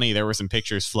pretty funny. There were some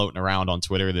pictures floating around on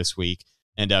Twitter this week,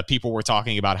 and people were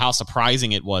talking about how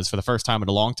surprising it was for the first time in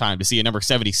a long time to see a number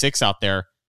 76 out there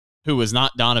who was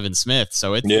not Donovan Smith.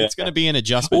 So it's going to be an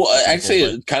adjustment. Well,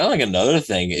 actually, kind of like another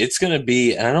thing, it's going to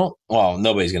be, and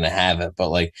nobody's going to have it, but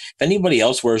like if anybody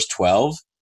else wears 12,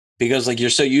 because like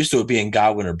you're so used to it being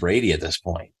Godwin or Brady at this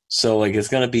point. So like it's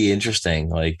going to be interesting.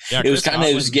 Like it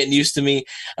was getting used to me.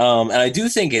 And I do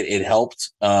think it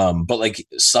helped. But like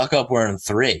suck up wearing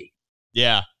 3.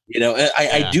 Yeah.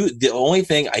 I do. The only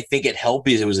thing I think it helped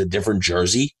is it was a different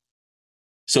jersey.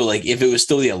 So, like, if it was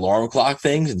still the alarm clock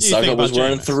things and Suckup was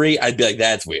wearing Jameis. 3, I'd be like,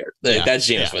 that's weird. Like, Yeah, that's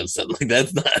Jameis yeah. Winston. Like,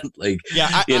 that's not, like,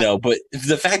 Yeah, but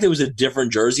the fact that it was a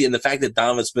different jersey and the fact that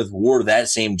Donovan Smith wore that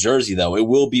same jersey, though, it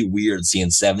will be weird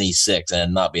seeing 76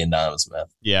 and not being Donovan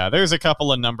Smith. Yeah, there's a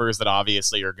couple of numbers that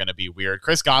obviously are going to be weird.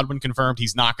 Chris Godwin confirmed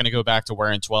he's not going to go back to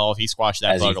wearing 12. He squashed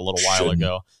that bug a little while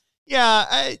ago. Yeah,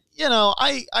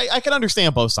 I can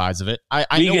understand both sides of it.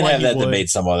 We can have that debate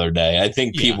some other day. I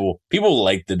think people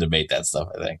like to debate that stuff,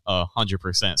 I think.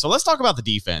 100%. So let's talk about the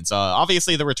defense.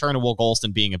 Obviously, the return of Will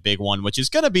Golston being a big one, which is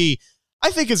going to be,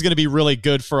 I think is going to be really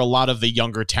good for a lot of the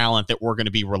younger talent that we're going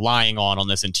to be relying on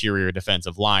this interior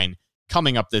defensive line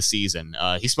coming up this season.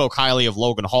 He spoke highly of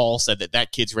Logan Hall, said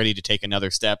that kid's ready to take another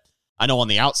step. I know on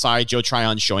the outside, Joe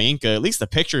Tryon-Shoyinka, at least the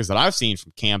pictures that I've seen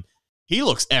from camp, he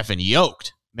looks effing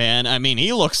yoked. Man, I mean,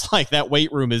 he looks like that weight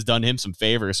room has done him some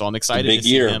favors, so I'm excited to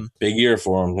see him. Big year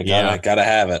for him. Gotta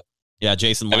have it. Yeah,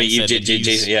 Jason Light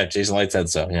Jason Light said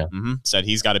so, yeah. Said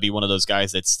he's got to be one of those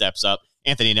guys that steps up.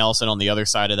 Anthony Nelson on the other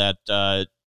side of that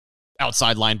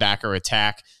outside linebacker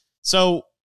attack. So,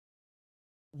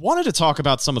 wanted to talk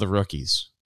about some of the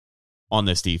rookies on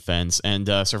this defense, and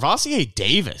Servassier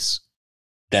Davis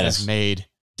has made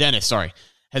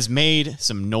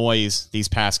some noise these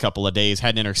past couple of days,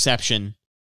 had an interception.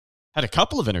 Had a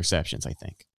couple of interceptions, I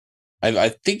think. I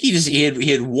think he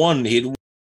had one. He had one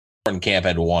in camp,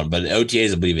 had one, but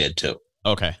OTAs, I believe he had 2.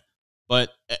 Okay. But,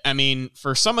 I mean,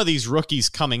 for some of these rookies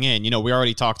coming in, we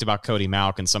already talked about Cody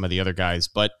Mauch and some of the other guys,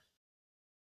 but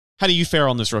how do you fare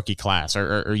on this rookie class?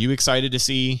 Are you excited to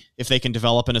see if they can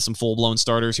develop into some full-blown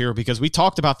starters here? Because we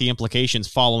talked about the implications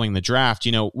following the draft.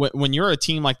 When you're a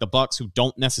team like the Bucs who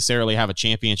don't necessarily have a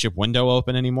championship window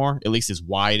open anymore, at least as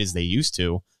wide as they used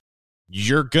to,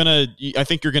 I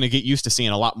think you're gonna get used to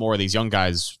seeing a lot more of these young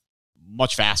guys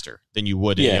much faster than you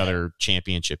would in the other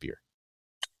championship year.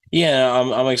 Yeah,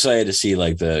 I'm excited to see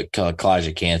like the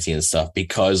Kalijah Kancey and stuff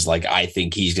because like I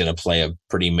think he's gonna play a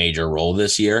pretty major role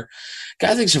this year.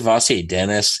 Guys like Servassier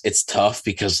Dennis, it's tough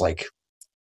because like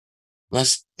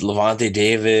unless Levante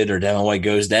David or Devin White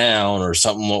goes down or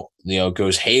something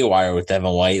goes haywire with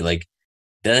Devin White, like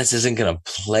Dennis isn't going to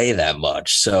play that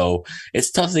much. So it's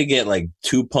tough to get like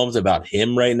too pumped about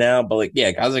him right now. But like,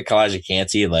 yeah, guys like Kalijah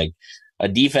Kancey, like a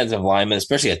defensive lineman,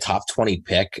 especially a top 20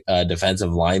 pick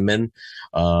defensive lineman.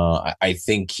 I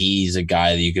think he's a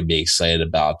guy that you could be excited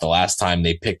about. The last time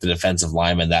they picked a defensive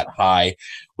lineman that high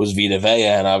was Vita Vea,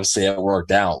 and obviously it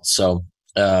worked out. So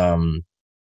I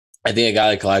think a guy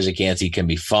like Kalijah Kancey can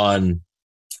be fun.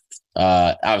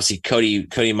 Obviously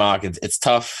Cody Mauch, it's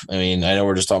tough. I mean, I know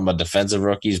we're just talking about defensive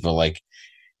rookies, but like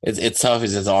it's tough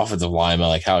as an offensive lineman.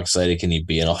 Like how excited can you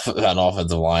be an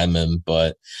offensive lineman?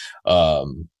 But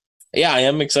yeah, I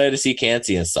am excited to see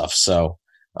Kancey and stuff. So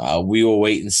we will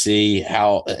wait and see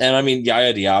how. And I mean,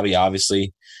 Yaya Diaby,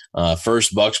 obviously,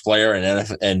 first Bucs player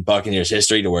in Buccaneers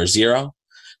history to wear 0.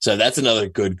 So that's another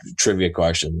good trivia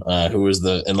question. Who was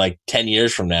in like 10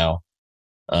 years from now?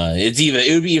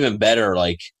 It would be even better.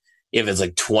 Like if it's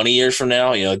like 20 years from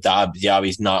now,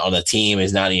 Diaby's not on the team,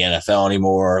 he's not in the NFL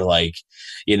anymore. Like,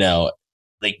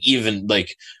 like even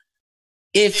like.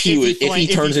 If he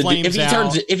turns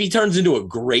into a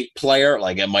great player,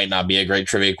 like it might not be a great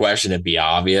trivia question, it'd be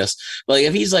obvious. But like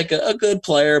if he's like a good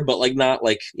player, but like not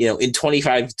like, in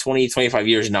 25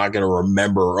 years, not going to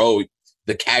remember,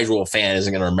 the casual fan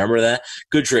isn't going to remember that.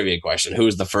 Good trivia question. Who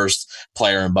was the first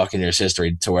player in Buccaneers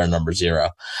history to wear number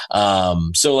 0?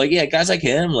 So like, yeah, guys like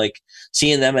him, like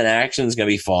seeing them in action is going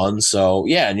to be fun. So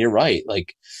yeah. And you're right.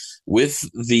 Like, with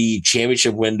the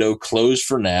championship window closed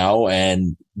for now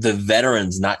and the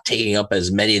veterans not taking up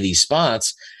as many of these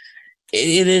spots,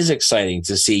 it is exciting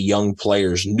to see young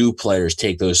players, new players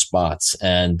take those spots.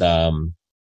 And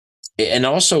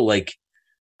also like,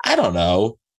 I don't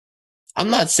know, I'm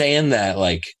not saying that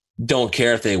like, don't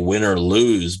care if they win or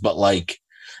lose, but like,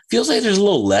 feels like there's a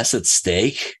little less at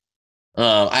stake.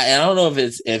 I don't know if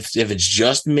it's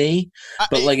just me,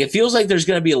 but like, it feels like there's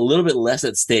going to be a little bit less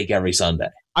at stake every Sunday.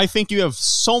 I think you have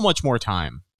so much more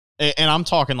time, and I'm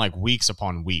talking like weeks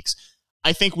upon weeks.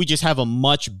 I think we just have a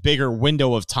much bigger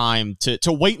window of time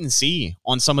to wait and see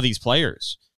on some of these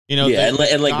players. And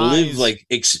like guys, live like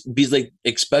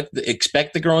expect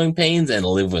the growing pains and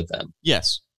live with them.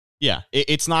 Yes, yeah,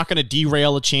 it's not going to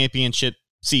derail a championship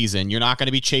season. You're not going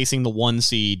to be chasing the 1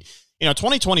 seed.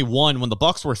 2021 when the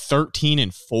Bucs were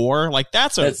 13-4, like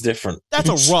that's different. That's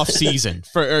a rough season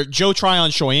for Joe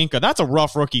Tryon-Shoyinka. That's a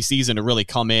rough rookie season to really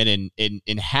come in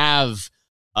and have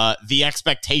the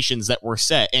expectations that were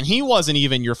set. And he wasn't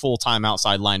even your full-time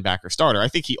outside linebacker starter. I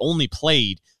think he only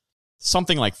played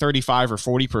something like 35 or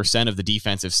 40% of the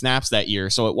defensive snaps that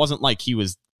year. So it wasn't like he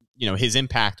was, his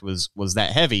impact was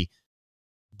that heavy,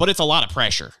 but it's a lot of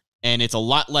pressure and it's a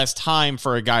lot less time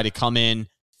for a guy to come in,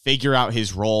 figure out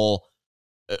his role,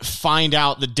 find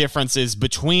out the differences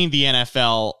between the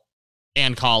NFL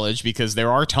and college, because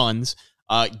there are tons,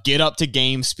 get up to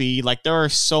game speed. Like, there are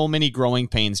so many growing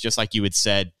pains, just like you had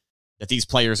said, that these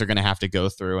players are going to have to go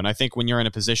through. And I think when you're in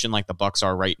a position like the Bucs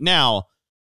are right now,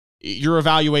 you're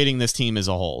evaluating this team as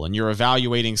a whole, and you're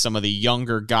evaluating some of the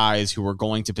younger guys who are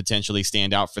going to potentially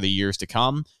stand out for the years to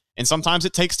come. And sometimes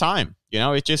it takes time.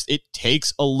 It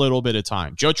takes a little bit of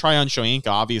time. Joe Tryon-Shoyinka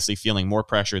obviously feeling more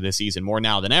pressure this season, more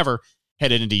now than ever,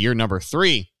 headed into year number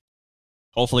 3.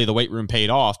 Hopefully the weight room paid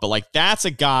off. But that's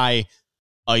a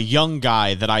young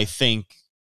guy that I think,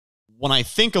 when I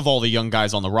think of all the young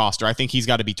guys on the roster, I think he's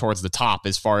got to be towards the top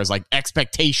as far as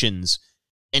expectations.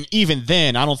 And even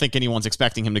then, I don't think anyone's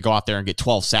expecting him to go out there and get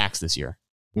 12 sacks this year.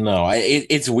 No,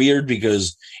 it's weird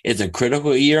because it's a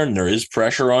critical year and there is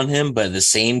pressure on him. But at the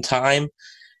same time,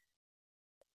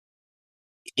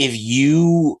 if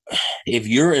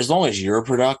you're, as long as you're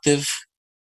productive,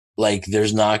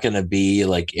 there's not going to be,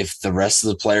 if the rest of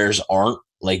the players aren't,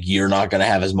 you're not going to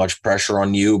have as much pressure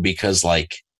on you, because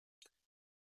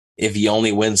if you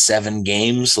only win 7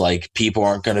 games, people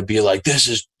aren't going to be like, this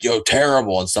is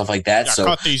terrible and stuff like that. So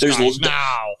cut these guys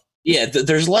now. Yeah,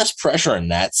 there's less pressure in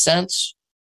that sense.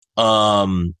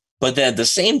 But then at the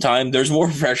same time, there's more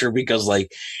pressure because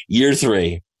year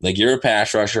 3, you're a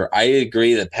pass rusher. I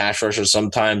agree that pass rushers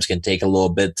sometimes can take a little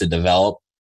bit to develop,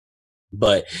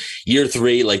 but year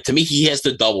 3, to me, he has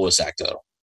to double his sack total.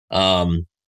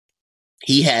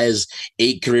 He has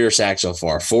 8 career sacks so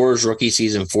far, 4 his rookie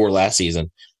season, 4 last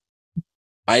season.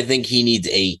 I think he needs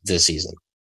 8 this season.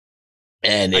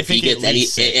 And if he gets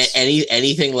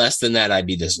anything less than that, I'd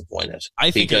be disappointed. I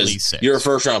think because at least 6. You're a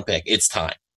first round pick. It's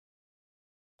time.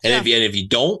 And if you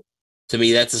don't, to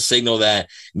me, that's a signal that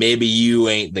maybe you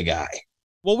ain't the guy.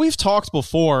 Well, we've talked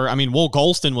before. I mean, Will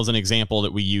Golston was an example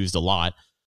that we used a lot,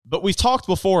 but we've talked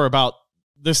before about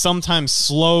the sometimes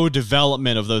slow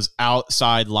development of those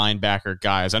outside linebacker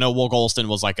guys. I know Will Golston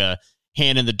was a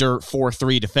hand in the dirt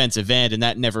 4-3 defensive end, and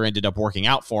that never ended up working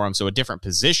out for him. So a different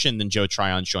position than Joe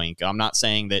Tryon-Shoyinka. I'm not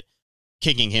saying that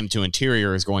kicking him to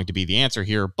interior is going to be the answer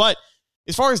here, but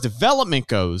as far as development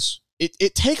goes,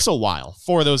 it takes a while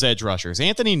for those edge rushers.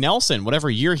 Anthony Nelson, whatever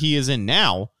year he is in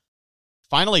now,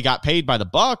 finally got paid by the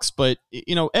Bucs, but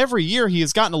every year he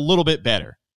has gotten a little bit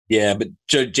better. Yeah, but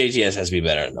JTS has to be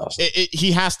better than Nelson.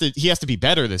 He has to be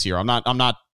better this year. I'm not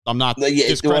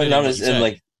discrediting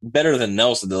and better than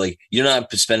Nelson. You're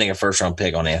not spending a first round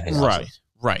pick on Anthony Nelson.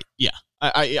 Right. Yeah,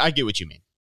 I get what you mean.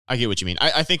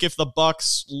 I think if the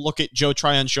Bucs look at Joe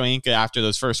Tryon-Shoyinka after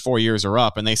those first 4 years are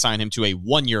up and they sign him to a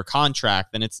 1-year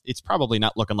contract, then it's probably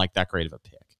not looking like that great of a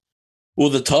pick. Well,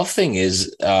 the tough thing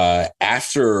is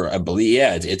after, I believe,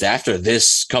 it's after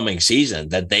this coming season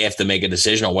that they have to make a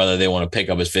decision on whether they want to pick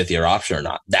up his 5th-year option or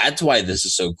not. That's why this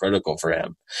is so critical for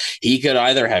him. He could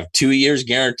either have 2 years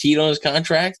guaranteed on his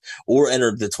contract or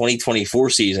enter the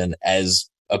 2024 season as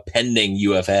a pending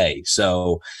UFA.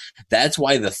 So that's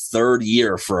why the 3rd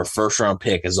year for a first-round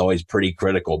pick is always pretty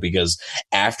critical, because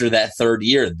after that 3rd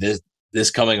year,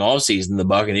 this coming offseason, the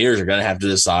Buccaneers are going to have to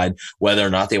decide whether or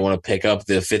not they want to pick up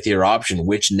the 5th-year option,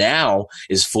 which now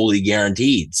is fully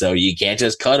guaranteed. So you can't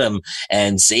just cut him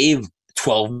and save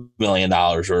 $12 million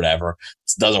or whatever.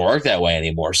 It doesn't work that way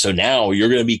anymore. So now you're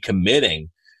going to be committing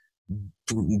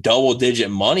double-digit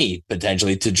money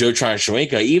potentially to Joe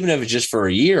Tryon-Shoyinka, even if it's just for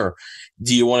a year.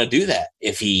 Do you want to do that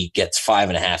if he gets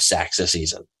 5.5 sacks a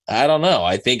season? I don't know.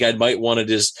 I think I might want to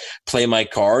just play my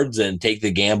cards and take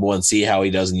the gamble and see how he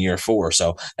does in year 4.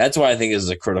 So that's why I think this is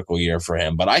a critical year for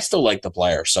him. But I still like the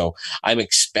player. So I'm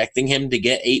expecting him to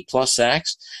get 8+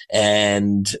 sacks,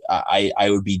 and I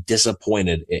would be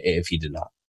disappointed if he did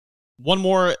not. One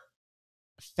more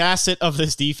facet of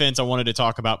this defense I wanted to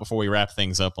talk about before we wrap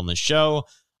things up on the show.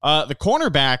 The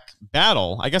cornerback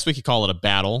battle, I guess we could call it a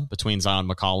battle between Zion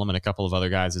McCollum and a couple of other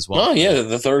guys as well. Oh, yeah,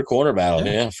 the third corner battle.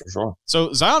 Yeah, for sure.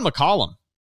 So Zion McCollum,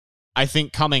 I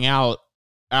think coming out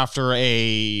after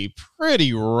a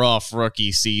pretty rough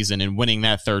rookie season and winning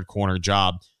that third corner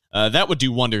job, that would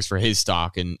do wonders for his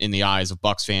stock in the eyes of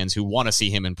Bucs fans who want to see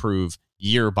him improve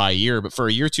year by year. But for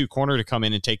a year 2 corner to come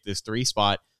in and take this 3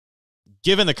 spot,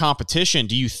 given the competition,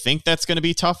 do you think that's going to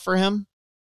be tough for him?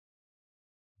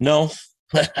 No.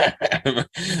 I'm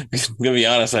gonna be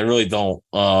honest, I really don't.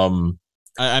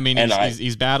 I mean,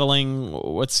 he's battling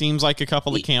what seems like a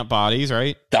couple of camp bodies,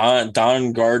 right?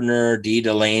 Don Gardner, D.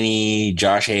 Delaney,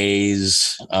 Josh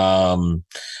Hayes. So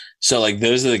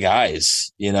those are the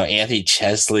guys. Anthony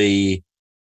Chesley.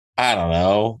 I don't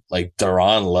know,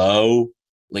 Daron Lowe.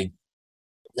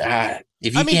 if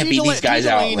you can't beat these guys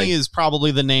out, Delaney is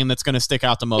probably the name that's going to stick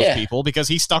out to most people because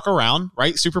he stuck around,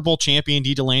 right? Super Bowl champion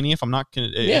D. Delaney.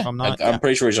 I'm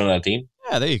pretty sure he's on that team.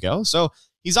 Yeah, there you go. So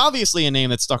he's obviously a name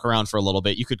that stuck around for a little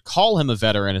bit. You could call him a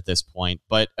veteran at this point,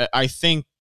 but I think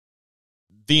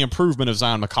the improvement of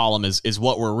Zion McCollum is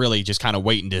what we're really just kind of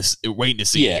waiting to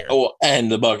see. Yeah, here. Oh,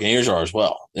 and the Buccaneers are as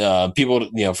well. People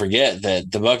forget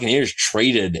that the Buccaneers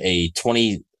traded a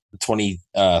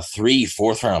 2023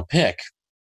 fourth round pick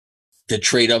to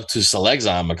trade up to select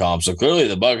Zion McCollum. So clearly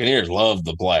the Buccaneers love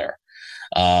the player.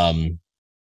 I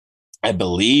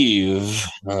believe,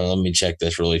 let me check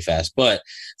this really fast, but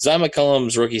Zion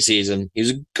McCollum's rookie season, he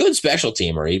was a good special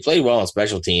teamer. He played well on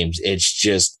special teams. It's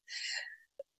just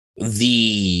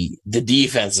the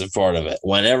defensive part of it.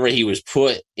 Whenever he was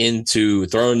thrown into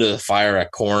the fire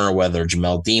at corner, whether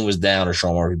Jamel Dean was down or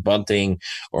Sean Murphy-Bunting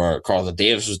or Carlton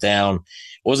Davis was down,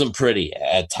 wasn't pretty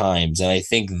at times. And I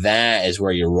think that is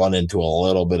where you run into a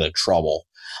little bit of trouble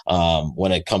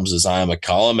when it comes to Zion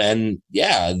McCollum. And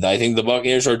yeah, I think the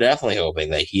Buccaneers are definitely hoping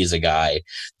that he's a guy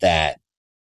that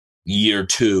year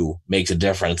two makes a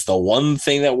difference. The one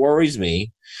thing that worries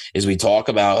me is we talk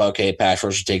about, okay, pass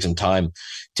rush take some time.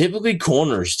 Typically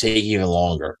corners take even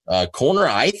longer. I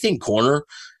think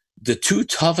the two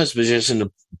toughest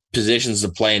positions to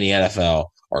play in the NFL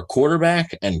are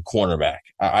quarterback and cornerback.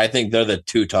 I think they're the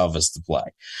two toughest to play,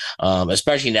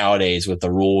 especially nowadays with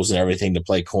the rules and everything to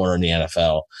play corner in the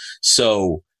NFL.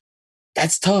 So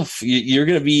that's tough. You're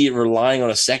going to be relying on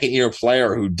a second-year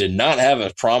player who did not have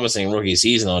a promising rookie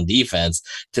season on defense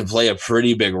to play a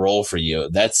pretty big role for you.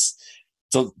 It's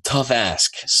a tough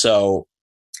ask. So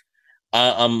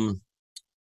I'm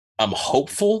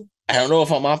hopeful. I don't know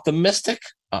if I'm optimistic.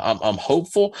 I'm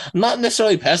hopeful. I'm not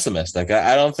necessarily pessimistic.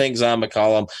 I don't think Zion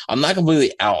McCollum. I'm not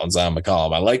completely out on Zion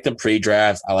McCollum. I like the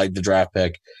pre-draft. I like the draft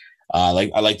pick. I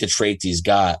like the traits he's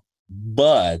got,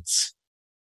 but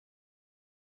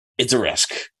it's a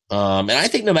risk. And I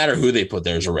think no matter who they put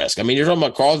there is a risk. I mean, you're talking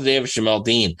about Carlton Davis, Jamel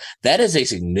Dean. That is a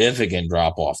significant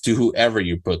drop off to whoever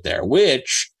you put there.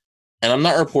 And I'm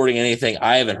not reporting anything.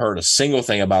 I haven't heard a single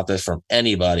thing about this from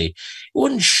anybody. It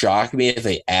wouldn't shock me if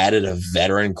they added a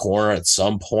veteran corner at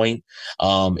some point.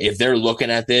 If they're looking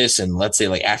at this and let's say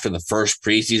like after the first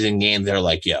preseason game, they're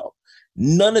like, yo,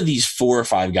 none of these 4 or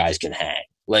 5 guys can hang.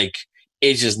 Like,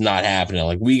 it's just not happening.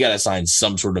 Like, we got to sign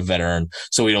some sort of veteran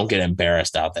so we don't get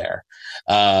embarrassed out there.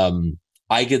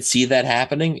 I could see that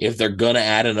happening. If they're going to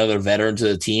add another veteran to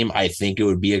the team, I think it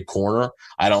would be a corner.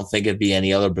 I don't think it'd be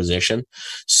any other position.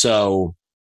 So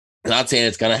I'm not saying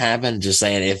it's going to happen, just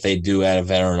saying if they do add a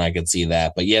veteran, I could see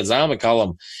that. But yeah, Zion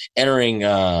McCollum entering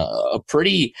a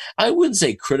pretty, I wouldn't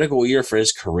say critical year for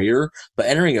his career, but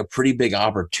entering a pretty big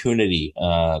opportunity,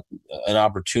 an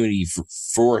opportunity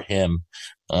for him.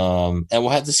 And we'll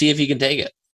have to see if he can take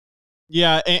it.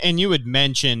 Yeah, and you had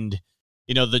mentioned,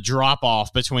 the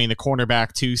drop-off between the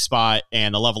cornerback 2 spot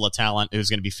and the level of talent who's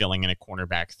going to be filling in at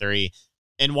cornerback 3.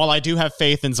 And while I do have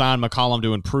faith in Zion McCollum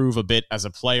to improve a bit as a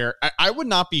player, I would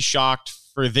not be shocked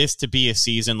for this to be a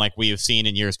season like we have seen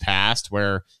in years past,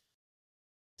 where it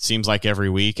seems like every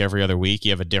other week,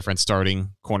 you have a different starting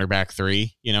cornerback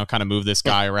 3, kind of move this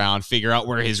guy around, figure out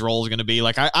where his role is going to be.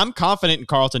 Like, I'm confident in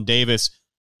Carlton Davis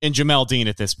and Jamel Dean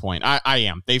at this point. I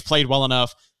am. They've played well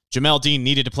enough. Jamel Dean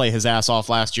needed to play his ass off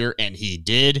last year, and he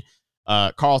did.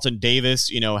 Carlton Davis,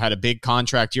 had a big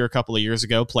contract year a couple of years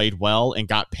ago, played well and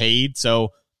got paid.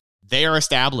 So they are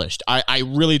established. I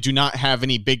really do not have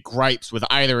any big gripes with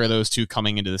either of those two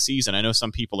coming into the season. I know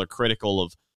some people are critical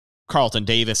of Carlton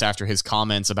Davis after his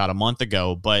comments about a month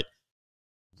ago, but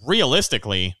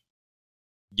realistically,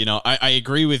 I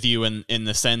agree with you in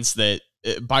the sense that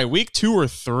by week 2 or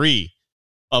 3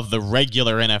 of the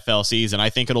regular NFL season, I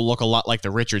think it'll look a lot like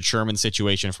the Richard Sherman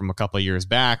situation from a couple of years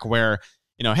back where,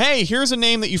 hey, here's a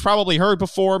name that you've probably heard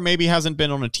before, maybe hasn't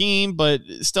been on a team, but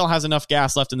still has enough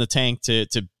gas left in the tank to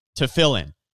fill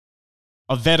in.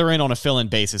 A veteran on a fill-in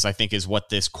basis, I think, is what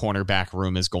this cornerback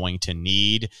room is going to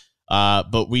need.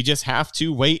 But we just have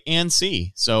to wait and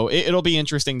see. So it'll be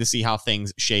interesting to see how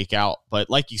things shake out. But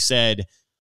like you said,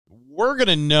 we're going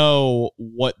to know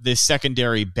what this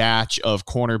secondary batch of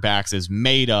cornerbacks is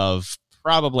made of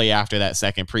probably after that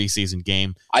second preseason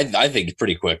game. I think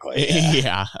pretty quickly.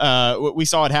 Yeah. We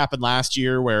saw it happen last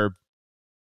year where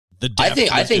the depth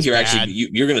I think you're bad. actually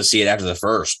you're going to see it after the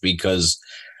first because,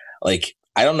 like,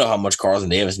 I don't know how much Carlton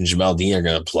Davis and Jamel Dean are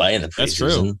going to play in the preseason. That's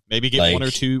true. Maybe get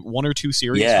one or two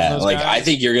series. Yeah, from those guys. I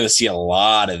think you're going to see a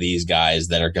lot of these guys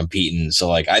that are competing.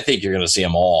 So, I think you're going to see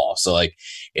them all. So,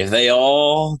 if they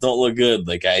all don't look good,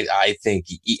 I think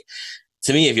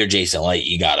to me, if you're Jason Light,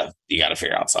 you gotta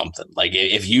figure out something. Like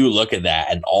if you look at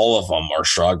that and all of them are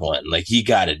struggling, like you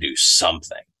got to do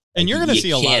something. And you're going to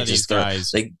see a lot of these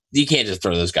guys. Like you can't just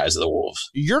throw those guys to the wolves.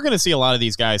 You're going to see a lot of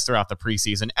these guys throughout the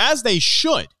preseason, as they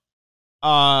should.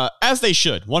 100%.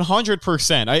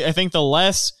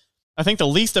 I think the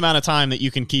least amount of time that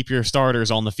you can keep your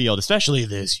starters on the field, especially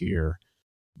this year.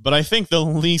 But I think the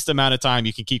least amount of time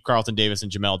you can keep Carlton Davis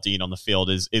and Jamel Dean on the field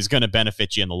is going to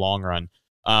benefit you in the long run.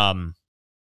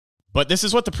 But this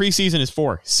is what the preseason is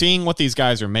for, seeing what these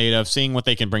guys are made of, seeing what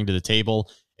they can bring to the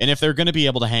table, and if they're going to be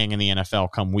able to hang in the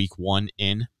NFL come week 1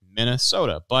 in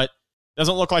Minnesota. But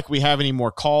doesn't look like we have any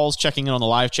more calls. Checking in on the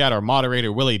live chat, our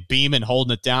moderator, Willie Beeman,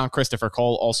 holding it down. Christopher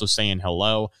Cole also saying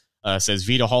hello. Says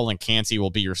Vita Hall and Cansey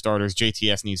will be your starters.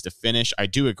 JTS needs to finish. I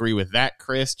do agree with that,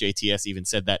 Chris. JTS even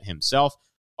said that himself.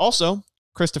 Also,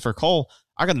 Christopher Cole,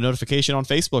 I got a notification on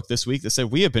Facebook this week that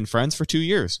said we have been friends for 2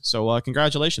 years. So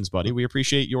congratulations, buddy. We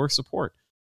appreciate your support.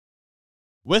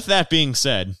 With that being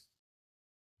said,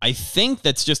 I think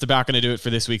that's just about going to do it for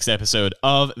this week's episode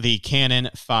of the Cannon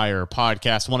Fire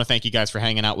Podcast. I want to thank you guys for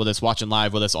hanging out with us, watching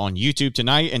live with us on YouTube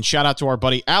tonight, and shout out to our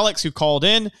buddy Alex who called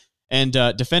in and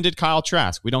defended Kyle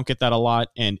Trask. We don't get that a lot,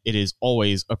 and it is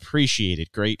always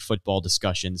appreciated. Great football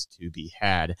discussions to be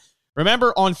had.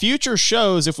 Remember, on future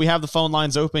shows, if we have the phone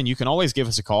lines open, you can always give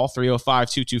us a call,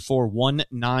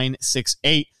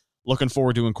 305-224-1968. Looking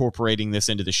forward to incorporating this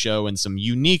into the show in some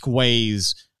unique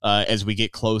ways as we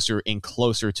get closer and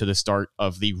closer to the start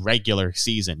of the regular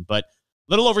season. But a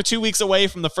little over 2 weeks away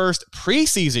from the first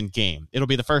preseason game, it'll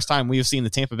be the first time we have seen the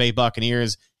Tampa Bay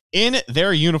Buccaneers in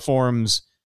their uniforms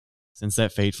since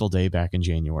that fateful day back in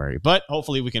January. But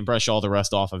hopefully we can brush all the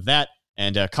rust off of that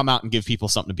and come out and give people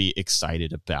something to be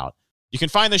excited about. You can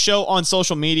find the show on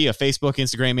social media, Facebook,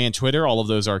 Instagram, and Twitter. All of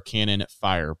those are Cannon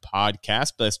Fire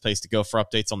Podcast. Best place to go for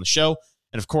updates on the show.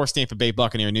 And, of course, Tampa Bay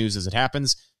Buccaneer news as it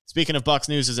happens. Speaking of Bucs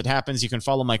news as it happens, you can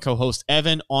follow my co-host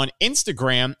Evan on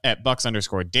Instagram at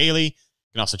Bucs_daily. You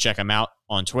can also check him out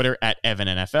on Twitter at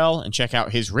EvanNFL and check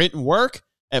out his written work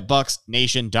at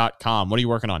BucsNation.com. What are you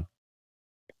working on?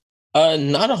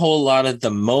 Not a whole lot at the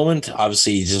moment.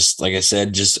 Obviously, just like I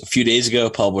said, just a few days ago,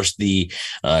 published the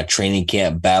training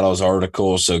camp battles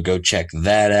article. So go check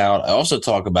that out. I also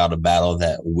talk about a battle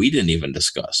that we didn't even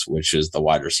discuss, which is the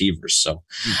wide receivers. So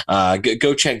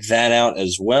go check that out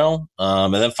as well.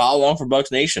 And then follow along for Bucs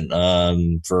Nation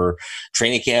for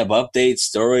training camp updates,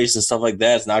 stories, and stuff like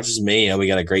that. It's not just me. We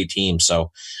got a great team.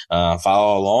 So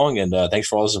follow along, and thanks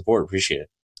for all the support. Appreciate it.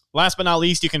 Last but not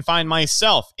least, you can find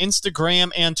myself,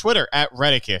 Instagram and Twitter at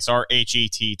Redicus,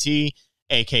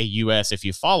 RHETTAKUS. If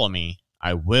you follow me,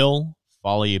 I will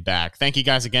follow you back. Thank you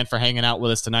guys again for hanging out with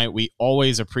us tonight. We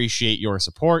always appreciate your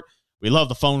support. We love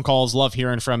the phone calls, love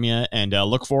hearing from you, and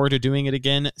look forward to doing it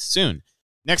again soon.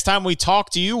 Next time we talk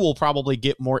to you, we'll probably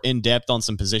get more in-depth on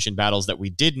some position battles that we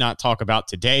did not talk about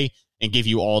today and give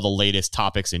you all the latest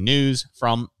topics and news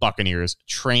from Buccaneers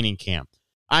training camp.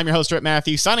 I'm your host, Rhett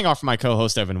Matthews, signing off from my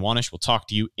co-host, Evan Wanish. We'll talk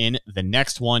to you in the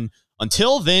next one.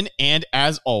 Until then, and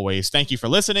as always, thank you for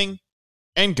listening,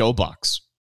 and go Bucs.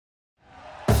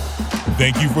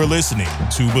 Thank you for listening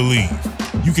to Believe.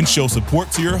 You can show support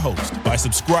to your host by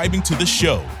subscribing to the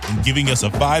show and giving us a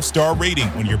 5-star rating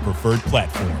on your preferred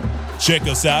platform. Check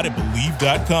us out at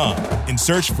Believe.com and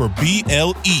search for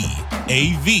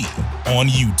BLEAV on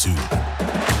YouTube.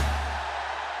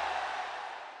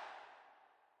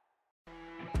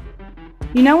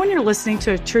 You know when you're listening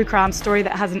to a true crime story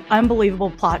that has an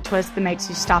unbelievable plot twist that makes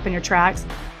you stop in your tracks?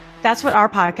 That's what our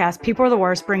podcast, People Are the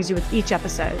Worst, brings you with each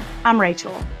episode. I'm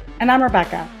Rachel. And I'm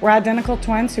Rebecca. We're identical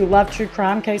twins who love true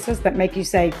crime cases that make you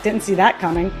say, didn't see that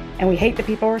coming, and we hate the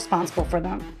people responsible for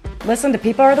them. Listen to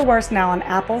People Are the Worst now on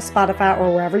Apple, Spotify,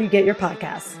 or wherever you get your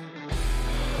podcasts.